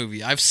this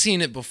movie. I've seen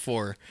it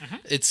before. Mm-hmm.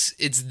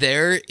 It's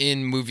there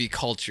in movie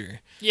culture.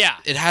 Yeah.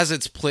 It has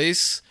its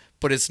place,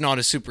 but it's not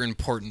a super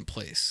important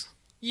place.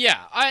 Yeah,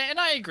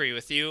 I agree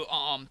with you.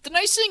 The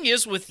nice thing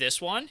is with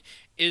this one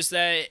is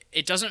that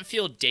it doesn't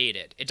feel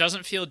dated. It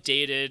doesn't feel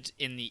dated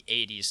in the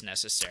 80s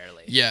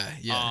necessarily.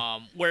 Yeah.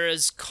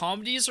 Whereas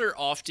comedies are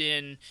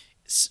often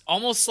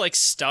almost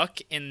stuck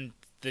in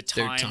the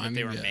time that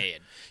they were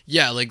made.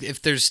 Yeah,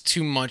 if there's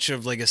too much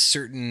of a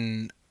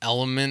certain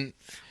element,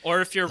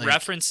 or if you're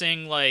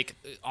referencing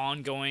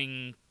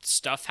ongoing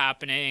stuff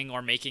happening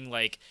or making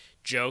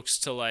jokes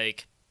to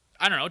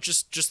I don't know,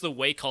 just the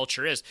way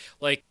culture is.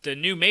 The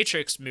new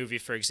Matrix movie,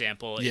 for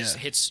example,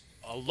 hits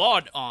a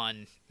lot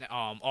on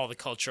all the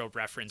cultural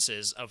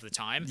references of the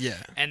time.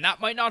 Yeah. And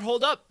that might not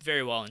hold up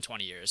very well in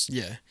 20 years.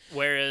 Yeah.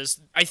 Whereas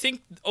I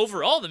think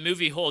overall the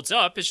movie holds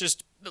up. It's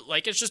just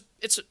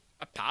it's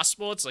a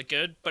passable, it's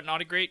good, but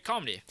not a great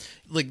comedy.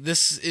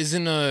 This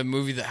isn't a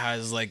movie that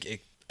has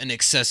an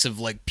excessive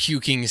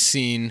puking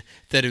scene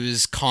that it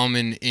was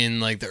common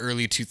in the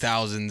early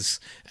 2000s,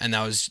 and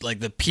that was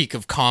the peak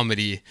of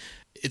comedy.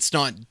 It's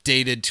not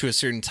dated to a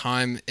certain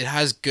time. It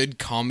has good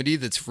comedy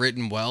that's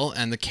written well,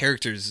 and the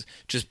characters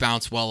just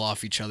bounce well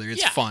off each other.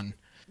 It's fun.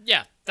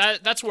 Yeah,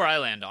 that's where I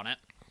land on it.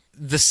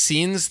 The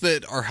scenes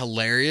that are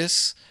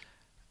hilarious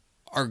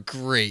are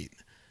great.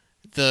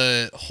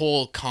 The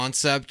whole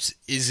concept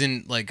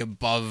isn't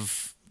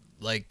above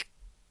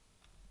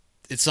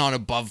it's not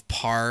above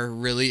par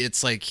really.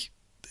 It's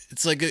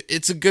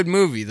a good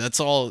movie.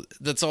 That's all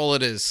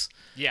it is.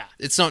 Yeah.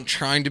 It's not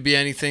trying to be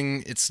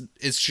anything. It's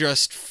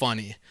just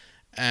funny.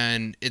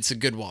 And it's a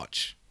good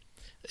watch.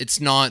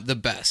 It's not the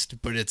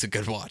best, but it's a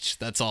good watch.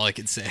 That's all I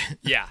can say.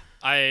 Yeah,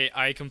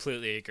 I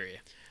completely agree.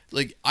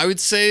 I would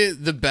say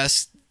the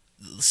best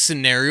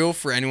scenario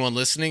for anyone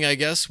listening, I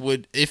guess,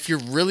 would, if you're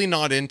really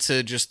not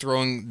into just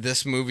throwing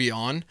this movie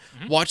on,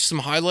 watch some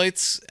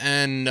highlights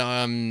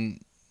and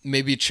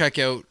maybe check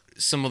out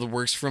some of the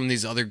works from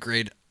these other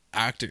great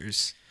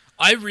actors.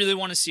 I really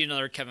want to see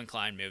another Kevin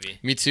Kline movie.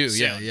 Me too.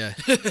 Soon.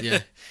 Yeah.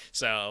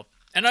 So...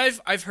 And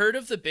I've heard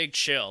of The Big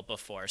Chill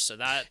before, so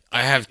that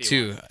I have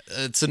too.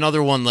 It's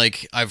another one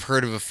I've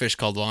heard of A Fish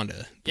Called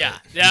Wanda. Yeah,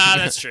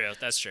 that's true.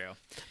 That's true.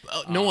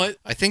 You know what?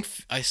 I think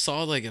I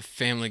saw a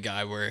Family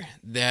Guy where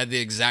they had the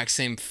exact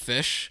same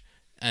fish,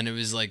 and it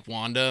was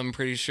Wanda. I'm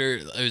pretty sure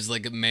it was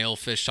a male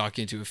fish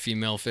talking to a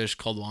female fish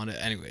called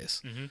Wanda.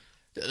 Anyways,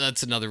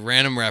 that's another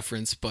random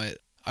reference, but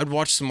I'd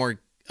watch some more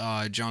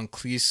John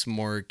Cleese,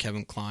 more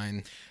Kevin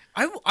Kline.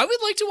 I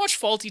would like to watch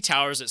Fawlty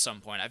Towers at some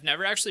point. I've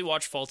never actually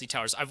watched Fawlty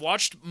Towers. I've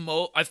watched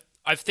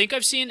I think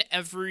I've seen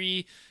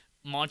every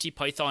Monty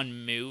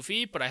Python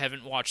movie, but I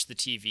haven't watched the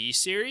TV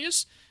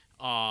series.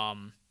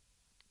 But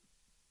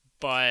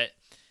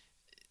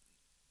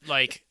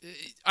I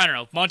don't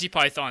know. Monty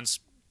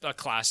Python's a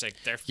classic.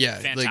 They're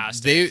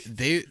fantastic.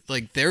 They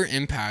their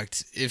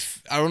impact.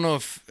 If I don't know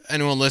if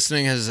anyone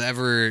listening has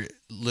ever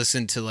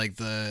listened to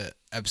the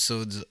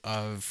episodes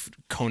of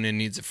Conan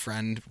Needs a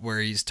Friend where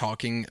he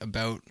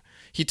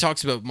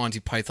talks about Monty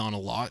Python a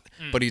lot,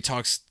 but he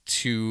talks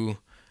to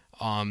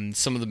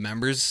some of the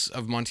members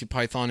of Monty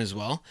Python as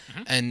well,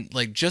 and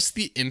just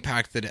the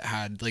impact that it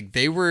had.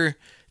 They were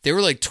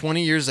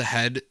 20 years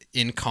ahead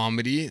in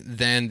comedy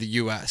than the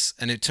US,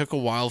 and it took a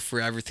while for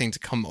everything to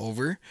come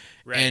over,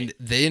 and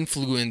they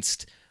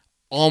influenced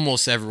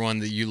almost everyone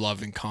that you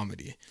love in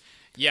comedy.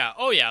 Yeah.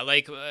 Oh, yeah.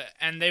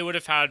 And they would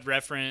have had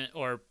reference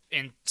or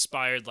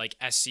inspired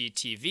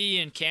SCTV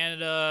in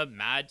Canada,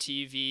 Mad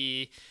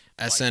TV,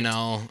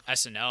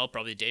 SNL.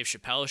 Probably Dave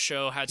Chappelle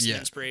show had some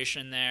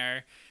inspiration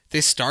there.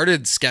 They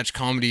started sketch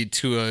comedy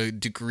to a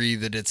degree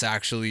that it's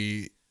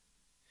actually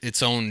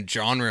its own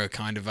genre,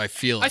 kind of. I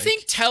feel. I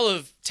think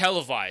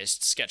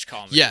televised sketch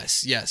comedy.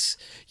 Yes,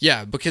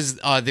 yeah, because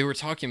they were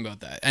talking about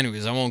that.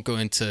 Anyways, I won't go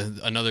into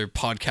another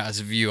podcast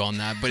view on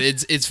that, but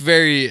it's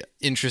very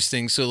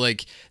interesting. So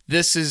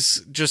this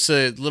is just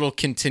a little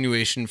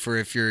continuation for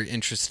if you're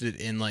interested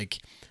in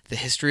the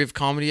history of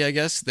comedy. I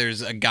guess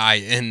there's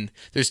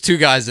two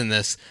guys in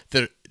this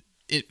that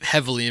it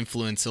heavily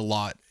influence a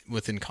lot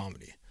within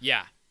comedy.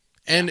 Yeah,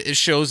 and it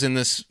shows in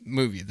this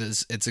movie.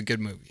 It's a good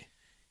movie.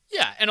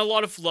 Yeah, and a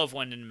lot of love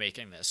went into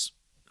making this.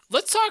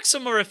 let's talk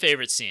some of our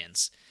favorite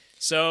scenes.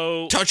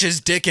 So touch his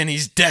dick and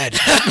he's dead.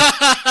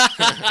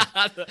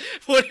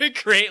 What a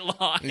great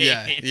line.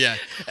 Yeah.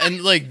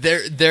 And like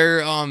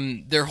their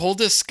whole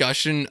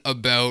discussion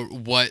about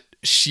what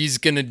she's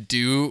gonna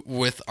do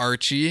with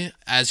Archie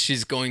as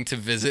she's going to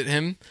visit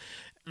him.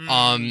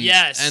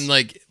 Yes. And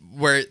like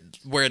where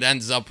it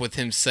ends up with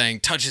him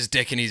saying, touch his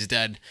dick and he's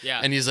dead. Yeah.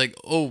 And he's like,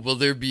 oh, will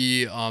there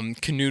be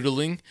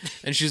canoodling?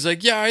 And she's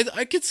like, yeah,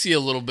 I could see a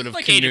little bit of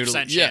like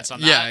canoodling. 80% chance on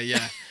that.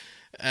 Yeah.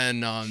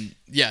 And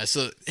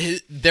so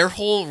their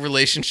whole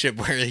relationship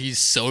where he's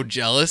so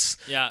jealous,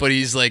 but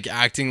he's like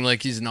acting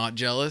like he's not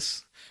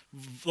jealous,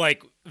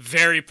 like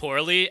very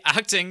poorly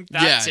acting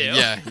that too.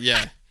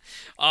 Yeah.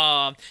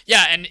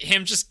 And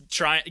him just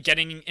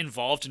getting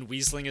involved and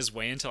weaseling his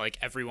way into like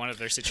every one of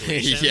their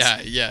situations.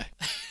 Yeah.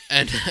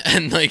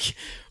 And like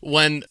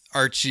when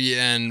Archie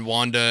and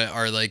Wanda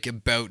are like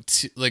about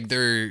to, like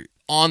they're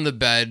on the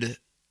bed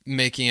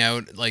making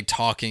out, like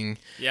talking.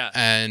 Yeah.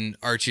 And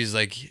Archie's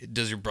like,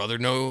 does your brother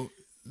know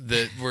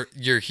that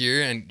you're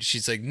here? And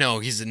she's like, no,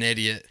 he's an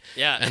idiot.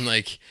 Yeah. And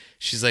like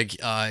she's like,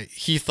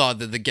 he thought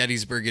that the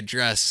Gettysburg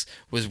Address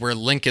was where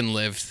Lincoln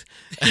lived.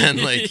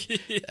 And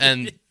like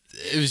and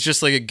it was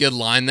just like a good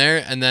line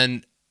there. And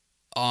then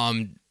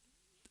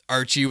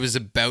Archie was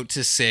about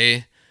to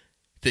say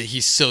that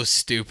he's so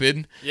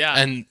stupid. Yeah.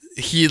 And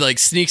he like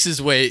sneaks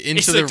his way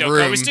into the room. Don't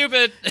call me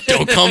stupid.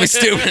 Don't call me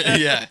stupid.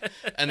 Yeah.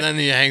 And then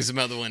he hangs him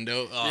out the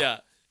window. Oh. Yeah.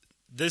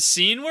 The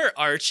scene where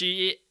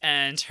Archie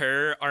and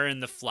her are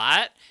in the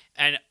flat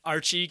and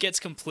Archie gets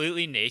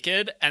completely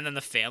naked and then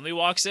the family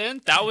walks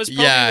in. That was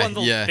probably one of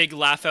the big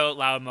laugh out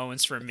loud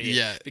moments for me.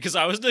 Yeah. Because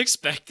I wasn't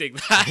expecting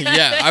that.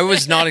 Yeah, I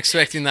was not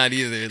expecting that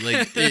either.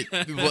 Like,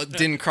 it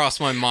didn't cross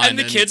my mind. And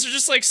the kids are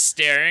just like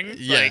staring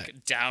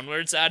like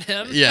downwards at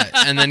him. Yeah,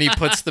 and then he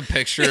puts the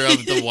picture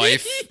of the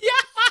wife. Yeah.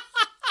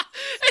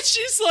 And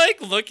she's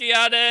like looking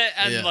at it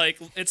and like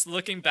it's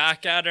looking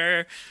back at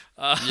her.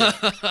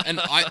 And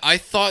I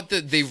thought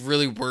that they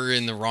really were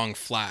in the wrong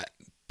flat,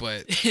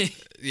 but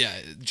yeah,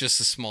 just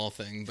a small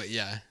thing, but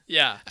yeah.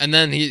 Yeah. And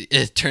then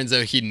it turns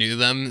out he knew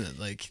them,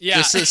 like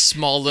just a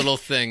small little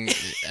thing,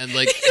 and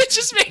like it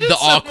just made the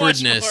so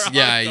awkwardness. Much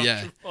more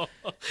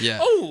Yeah.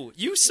 Oh,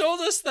 you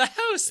sold us the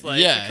house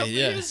like a couple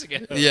years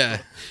ago.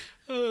 Yeah.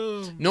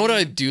 Oh, know what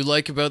I do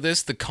like about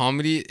this? The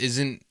comedy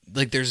isn't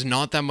like there's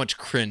not that much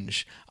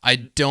cringe. I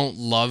don't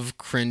love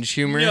cringe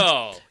humor.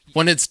 No.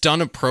 When it's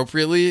done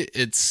appropriately,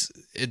 it's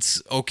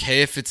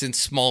okay if it's in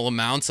small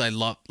amounts. I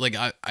love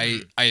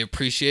I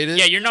appreciate it.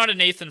 Yeah, you're not a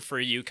Nathan For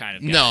You kind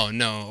of guy.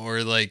 No,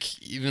 or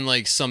like even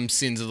like some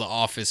scenes of The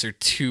Office are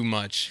too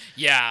much.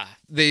 Yeah.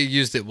 They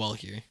used it well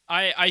here.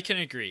 I can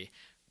agree.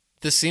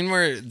 The scene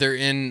where they're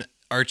in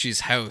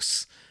Archie's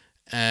house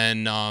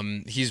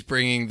and he's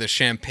bringing the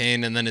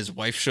champagne and then his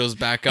wife shows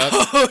back up.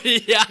 Oh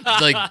yeah.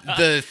 Like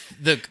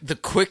the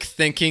quick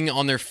thinking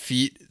on their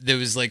feet that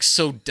was like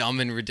so dumb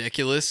and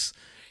ridiculous.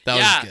 That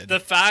was good.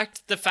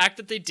 The fact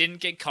that they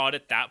didn't get caught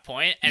at that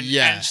point and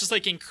it's just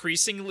like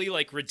increasingly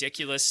like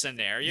ridiculous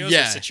scenarios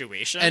or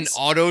situations. And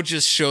Otto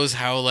just shows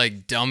how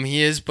like dumb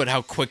he is, but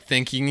how quick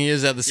thinking he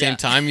is at the same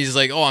time. He's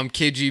like, oh, I'm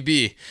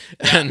KGB.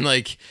 Yeah. And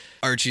like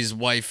Archie's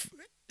wife,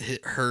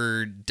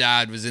 her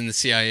dad was in the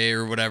CIA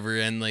or whatever,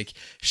 and like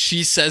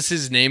she says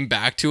his name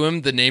back to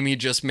him, the name he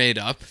just made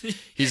up.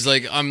 He's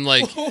like, I'm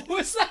like, what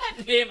was that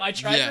name? I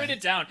tried to write it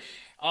down.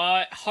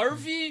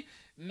 Harvey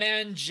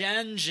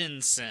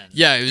Manjanjensen.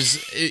 Yeah,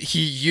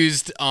 he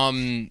used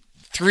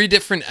 3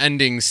 different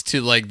endings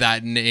to like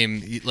that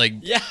name, like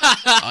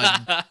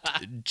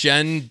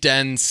Jen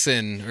Den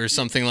Sin or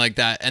something like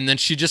that, and then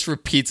she just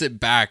repeats it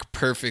back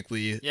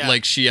perfectly,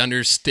 like she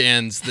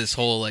understands this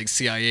whole like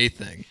CIA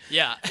thing.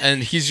 Yeah,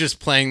 and he's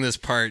just playing this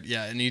part,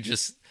 and he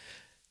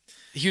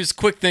was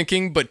quick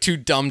thinking but too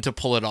dumb to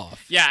pull it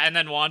off. Yeah, and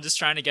then Wanda's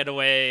trying to get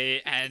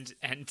away, and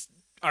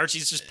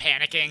Archie's just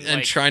panicking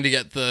and trying to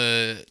get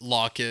the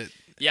locket.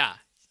 Yeah.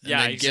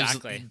 Yeah,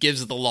 exactly.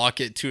 Gives the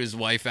locket to his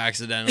wife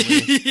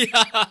accidentally.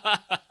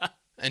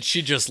 And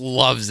she just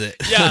loves it.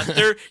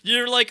 Yeah,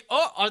 you're like,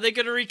 oh, are they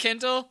going to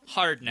rekindle?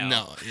 Hard no.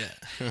 No,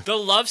 yeah. The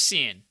love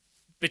scene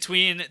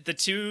between the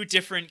two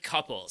different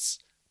couples.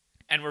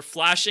 And we're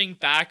flashing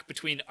back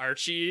between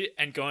Archie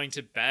and going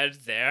to bed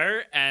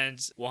there and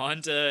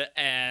Wanda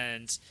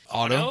and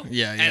Otto.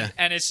 Yeah.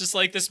 And it's just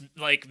like this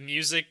like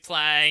music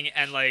playing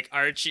and like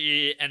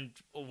Archie and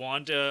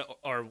Wanda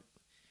or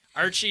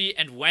Archie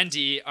and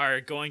Wendy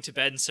are going to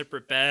bed in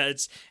separate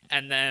beds,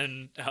 and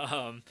then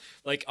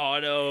like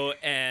Otto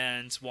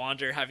and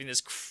Wanda are having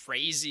this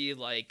crazy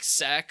like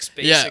sex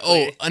basically.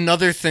 Yeah. Oh,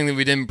 another thing that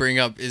we didn't bring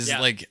up is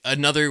like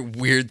another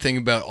weird thing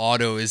about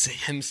Otto is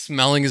him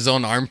smelling his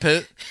own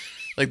armpit.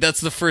 Like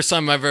that's the first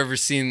time I've ever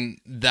seen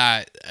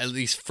that, at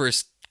least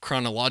first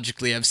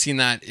chronologically. I've seen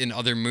that in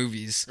other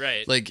movies.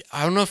 Right. Like,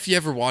 I don't know if you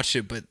ever watched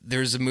it, but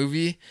there's a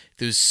movie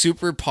that was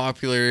super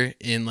popular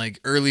in like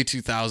early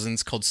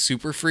 2000s called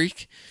Super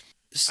Freak.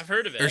 I've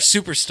heard of it. Or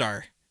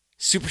Superstar.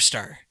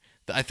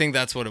 I think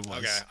that's what it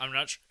was. Okay, I'm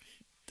not sure.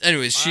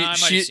 Anyways,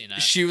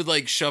 she would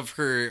like shove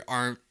her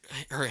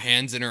her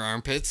hands in her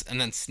armpits and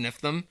then sniff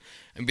them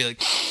and be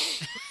like,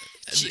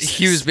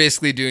 he was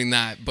basically doing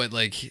that, but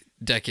like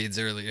decades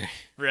earlier.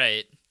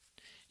 Right.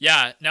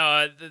 Yeah.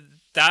 No.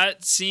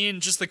 That scene,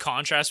 just the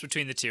contrast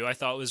between the two, I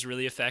thought was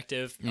really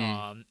effective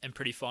and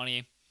pretty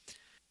funny.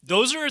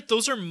 Those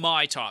are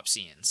my top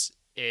scenes.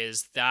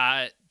 Is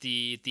that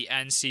the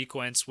end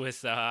sequence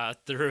with the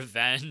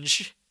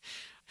revenge?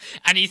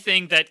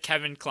 Anything that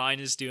Kevin Kline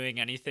is doing,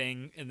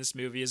 anything in this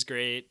movie is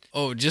great.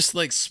 Oh, just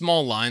like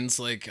small lines,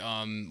 like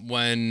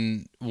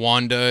when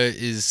Wanda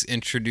is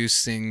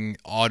introducing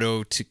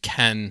Otto to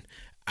Ken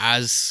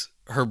as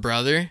her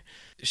brother.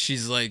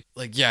 She's like,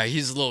 yeah,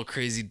 he's a little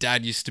crazy.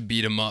 Dad used to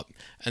beat him up.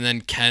 And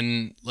then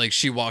Ken, like,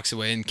 she walks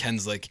away and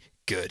Ken's like,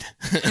 good.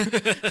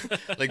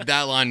 Like,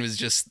 that line was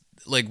just,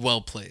 like,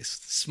 well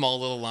placed. Small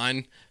little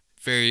line,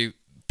 very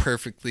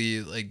perfectly,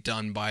 like,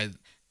 done by,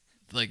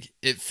 like,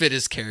 it fit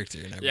his character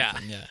and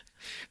everything.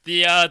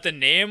 Yeah. The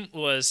name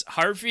was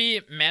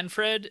Harvey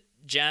Manfred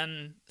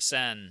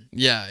Jansen.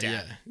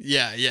 Yeah.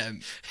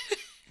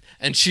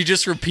 And she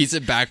just repeats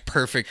it back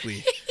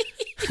perfectly.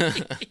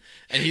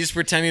 And he's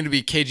pretending to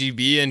be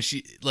KGB, and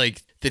she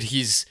like that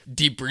he's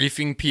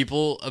debriefing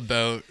people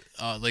about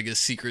like a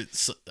secret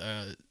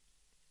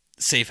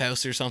safe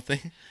house or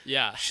something.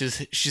 Yeah.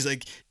 She's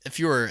like, if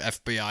you were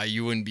FBI,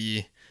 you wouldn't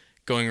be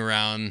going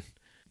around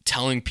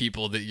telling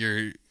people that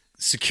you're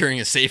securing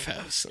a safe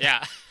house.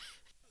 Yeah.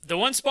 The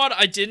one spot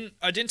I didn't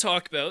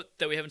talk about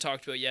that we haven't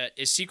talked about yet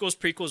is sequels,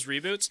 prequels,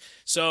 reboots.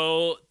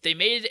 So they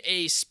made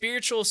a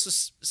spiritual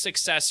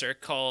successor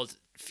called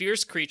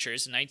Fierce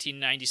Creatures in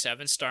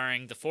 1997,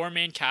 starring the 4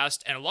 main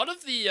cast, and a lot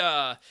of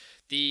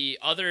the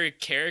other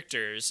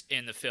characters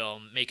in the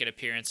film make an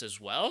appearance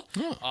as well.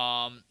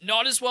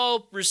 Not as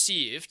well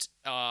received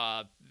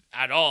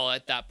at all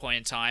at that point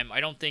in time. I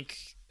don't think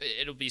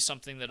it'll be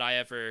something that I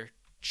ever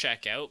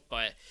check out,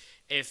 but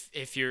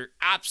if you're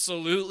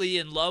absolutely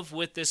in love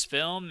with this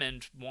film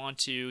and want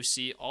to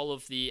see all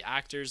of the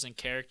actors and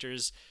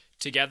characters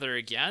together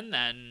again,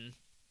 then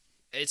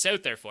it's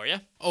out there for you.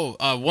 Oh,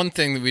 one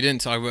thing that we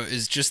didn't talk about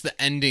is just the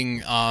ending.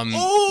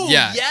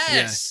 Yes.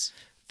 Yeah.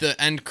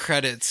 The end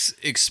credits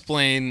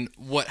explain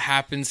what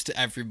happens to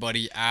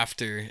everybody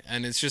after,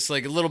 and it's just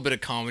like a little bit of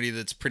comedy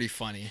that's pretty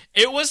funny.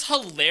 It was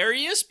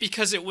hilarious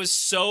because it was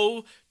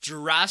so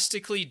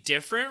drastically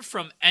different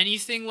from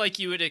anything like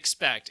you would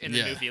expect in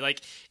the movie.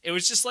 Like, it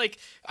was just like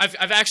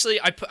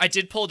I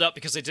did pull it up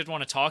because I did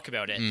want to talk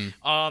about it.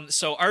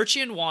 So Archie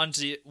and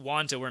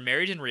Wanda were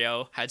married in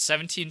Rio, had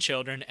 17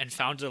 children, and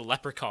founded a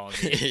leper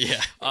colony.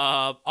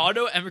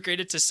 Otto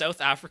emigrated to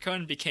South Africa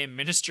and became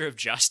Minister of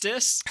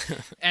Justice,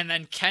 and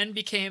then Ken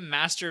became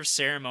Master of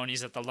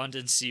Ceremonies at the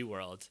London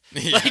SeaWorld.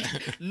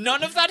 Like,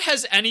 none of that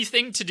has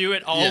anything to do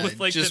at all with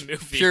like the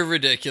movie. Pure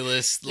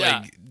ridiculous.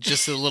 Like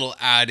just a little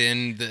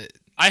add-in that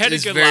I had a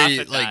good laugh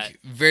at that.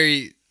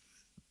 Very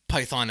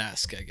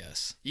Python-esque, I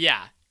guess.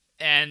 Yeah,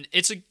 and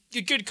it's a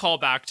good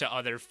callback to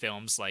other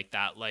films like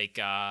that, like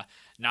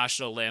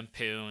National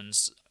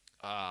Lampoon's,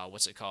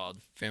 what's it called?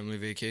 Family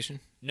Vacation?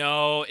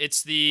 No,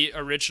 it's the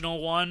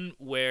original one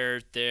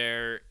where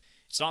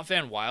it's not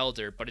Van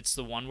Wilder, but it's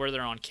the one where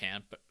they're on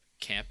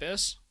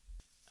campus.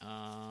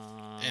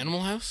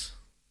 Animal House?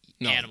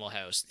 No. Animal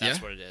House,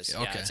 that's what it is.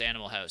 Okay. Yeah, it's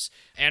Animal House.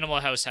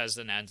 Animal House has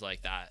an end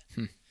like that.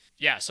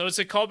 Yeah, so it's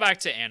a callback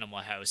to Animal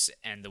House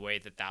and the way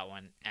that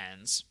one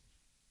ends,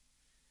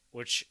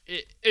 which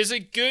is a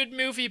good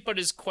movie, but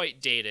is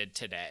quite dated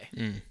today.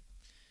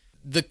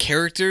 The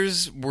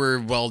characters were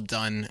well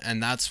done,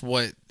 and that's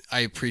what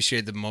I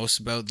appreciate the most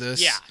about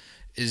this. Yeah.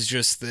 Is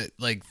just that,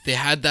 like, they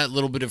had that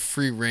little bit of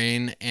free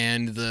reign,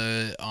 and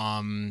the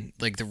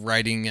like the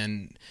writing,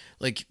 and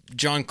like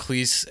John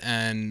Cleese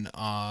and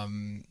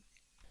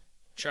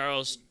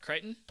Charles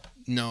Crichton?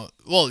 No,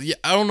 well, yeah,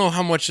 I don't know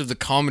how much of the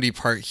comedy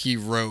part he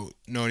wrote.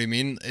 Know what I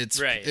mean?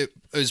 Right. It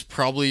was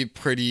probably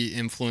pretty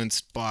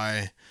influenced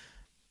by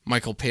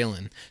Michael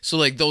Palin. So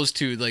like those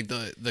two, like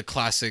the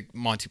classic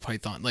Monty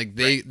Python, like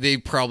they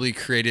probably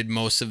created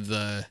most of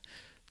the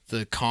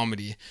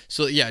comedy.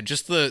 So yeah,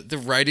 just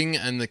the writing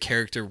and the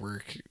character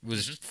work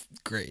was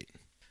great.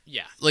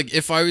 Yeah. Like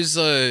if I was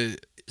a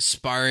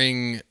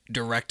aspiring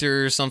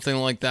director or something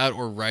like that,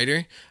 or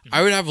writer,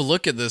 I would have a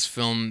look at this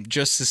film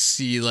just to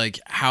see like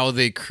how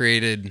they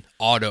created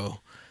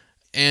Otto,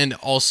 and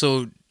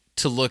also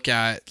to look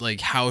at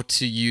like how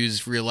to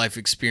use real life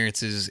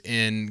experiences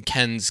in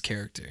Ken's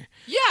character.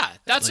 Yeah,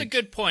 that's like, a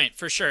good point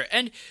for sure.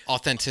 And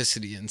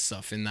authenticity and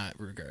stuff in that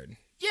regard.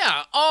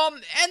 Yeah,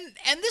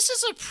 and this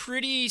is a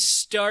pretty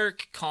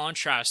stark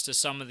contrast to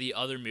some of the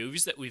other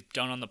movies that we've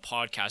done on the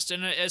podcast,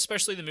 and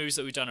especially the movies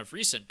that we've done of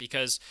recent,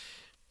 because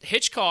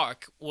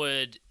Hitchcock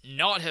would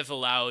not have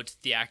allowed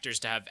the actors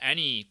to have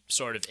any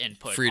sort of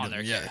input on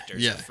their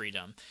characters or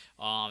freedom.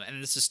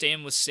 And it's the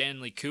same with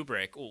Stanley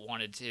Kubrick, who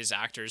wanted his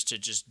actors to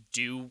just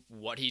do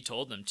what he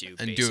told them to.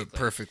 And do it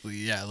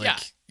perfectly, exactly.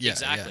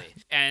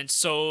 Yeah. And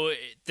so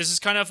this is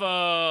kind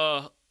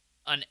of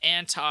an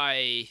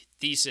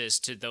anti-thesis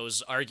to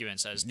those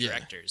arguments as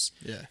directors.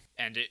 Yeah.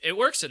 And it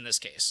works in this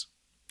case.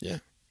 Yeah.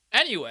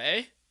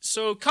 Anyway,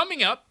 so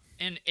coming up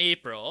in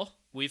April,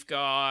 we've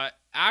got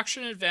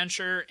action,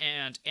 adventure,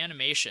 and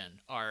animation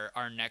are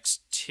our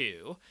next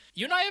two.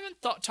 You and I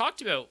haven't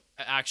talked about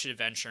action,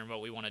 adventure, and what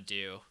we want to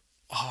do.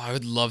 Oh, I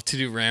would love to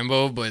do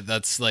Rambo, but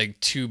that's like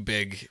too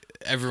big.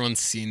 Everyone's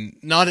seen.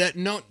 Not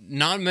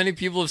many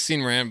people have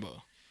seen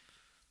Rambo.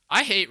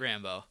 I hate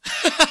Rambo.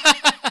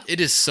 It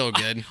is so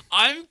good.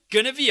 I'm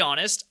gonna be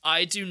honest.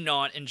 I do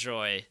not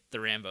enjoy the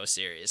Rambo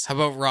series. How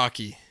about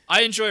Rocky?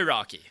 I enjoy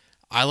Rocky.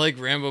 I like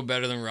Rambo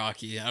better than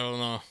Rocky. I don't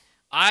know.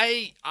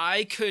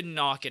 I could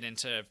not get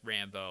into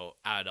Rambo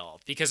at all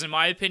because in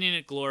my opinion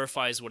it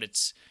glorifies what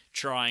it's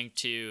trying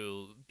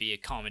to be a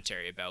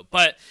commentary about.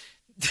 But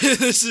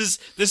this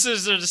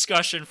is a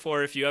discussion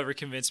for if you ever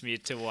convince me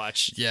to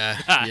watch.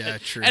 Yeah,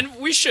 true. And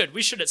we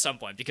should at some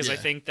point because I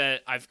think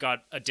that I've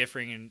got a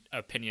differing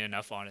opinion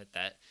enough on it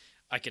that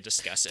I could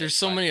discuss it. There's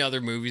so many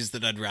other movies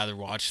that I'd rather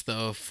watch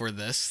though for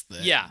this.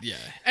 Yeah.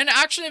 And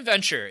action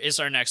adventure is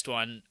our next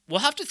one. We'll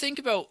have to think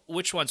about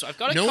which ones. So I've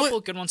got a couple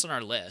good ones on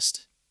our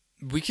list.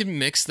 We could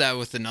mix that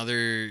with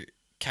another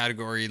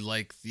category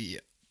like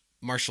the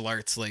martial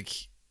arts, like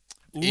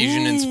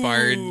Asian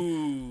inspired.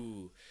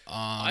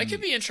 I could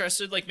be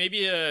interested, like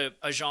maybe a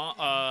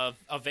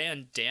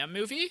Van Damme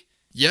movie.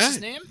 Yeah, what's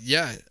his name?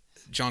 Yeah,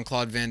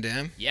 Jean-Claude Van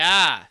Damme.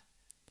 Yeah,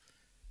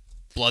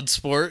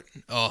 Bloodsport.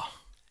 Oh,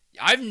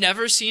 I've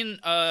never seen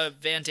a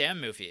Van Damme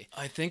movie.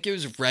 I think it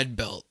was Red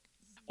Belt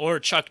or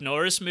a Chuck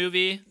Norris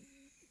movie.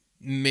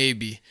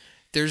 Maybe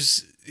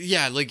there's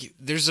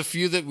a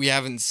few that we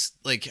haven't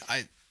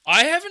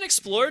I haven't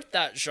explored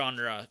that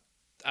genre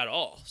at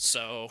all.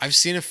 So I've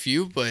seen a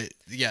few, but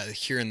yeah,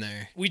 here and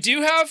there. We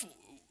do have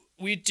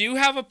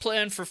a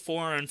plan for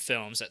foreign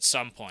films at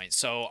some point.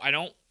 So I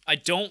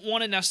don't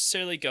want to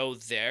necessarily go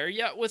there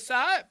yet with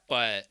that,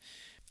 but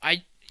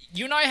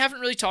you and I haven't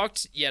really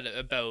talked yet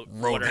about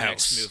Roadhouse. What our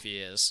next movie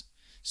is.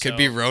 Could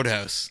be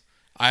Roadhouse.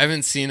 I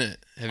haven't seen it.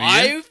 Have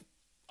you?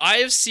 I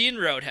have seen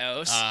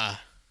Roadhouse,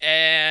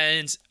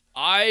 and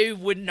I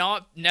would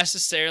not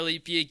necessarily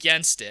be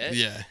against it.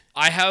 Yeah.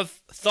 I have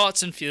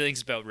thoughts and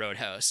feelings about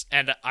Roadhouse,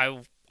 and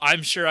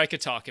I'm sure I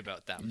could talk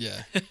about them.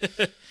 Yeah.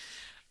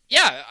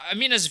 Yeah, I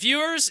mean, as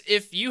viewers,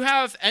 if you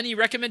have any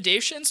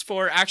recommendations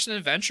for action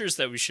adventures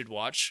that we should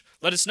watch,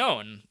 let us know.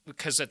 And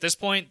because at this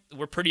point,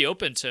 we're pretty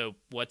open to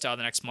what the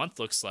next month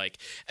looks like,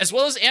 as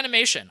well as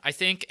animation. I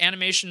think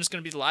animation is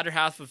going to be the latter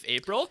half of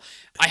April.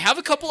 I have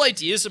a couple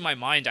ideas in my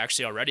mind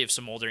actually already of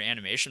some older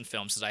animation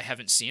films that I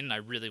haven't seen and I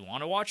really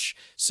want to watch.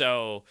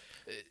 So,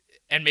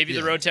 and maybe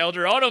The Road to El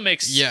Dorado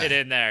makes it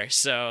in there.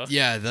 So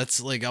yeah, that's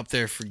like up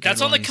there for good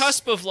That's on ones. the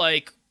cusp of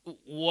like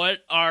what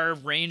our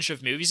range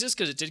of movies is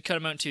because it did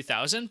come out in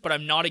 2000, but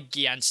I'm not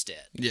against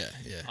it. Yeah.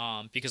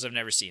 Because I've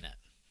never seen it.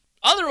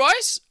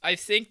 Otherwise, I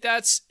think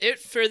that's it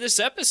for this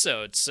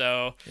episode.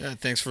 So yeah,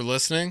 thanks for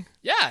listening.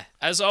 Yeah,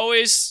 as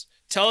always,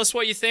 tell us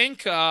what you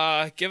think.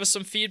 Give us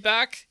some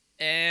feedback,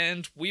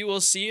 and we will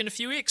see you in a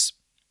few weeks.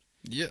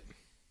 Yep.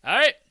 All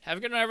right. Have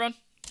a good night, everyone.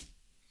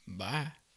 Bye.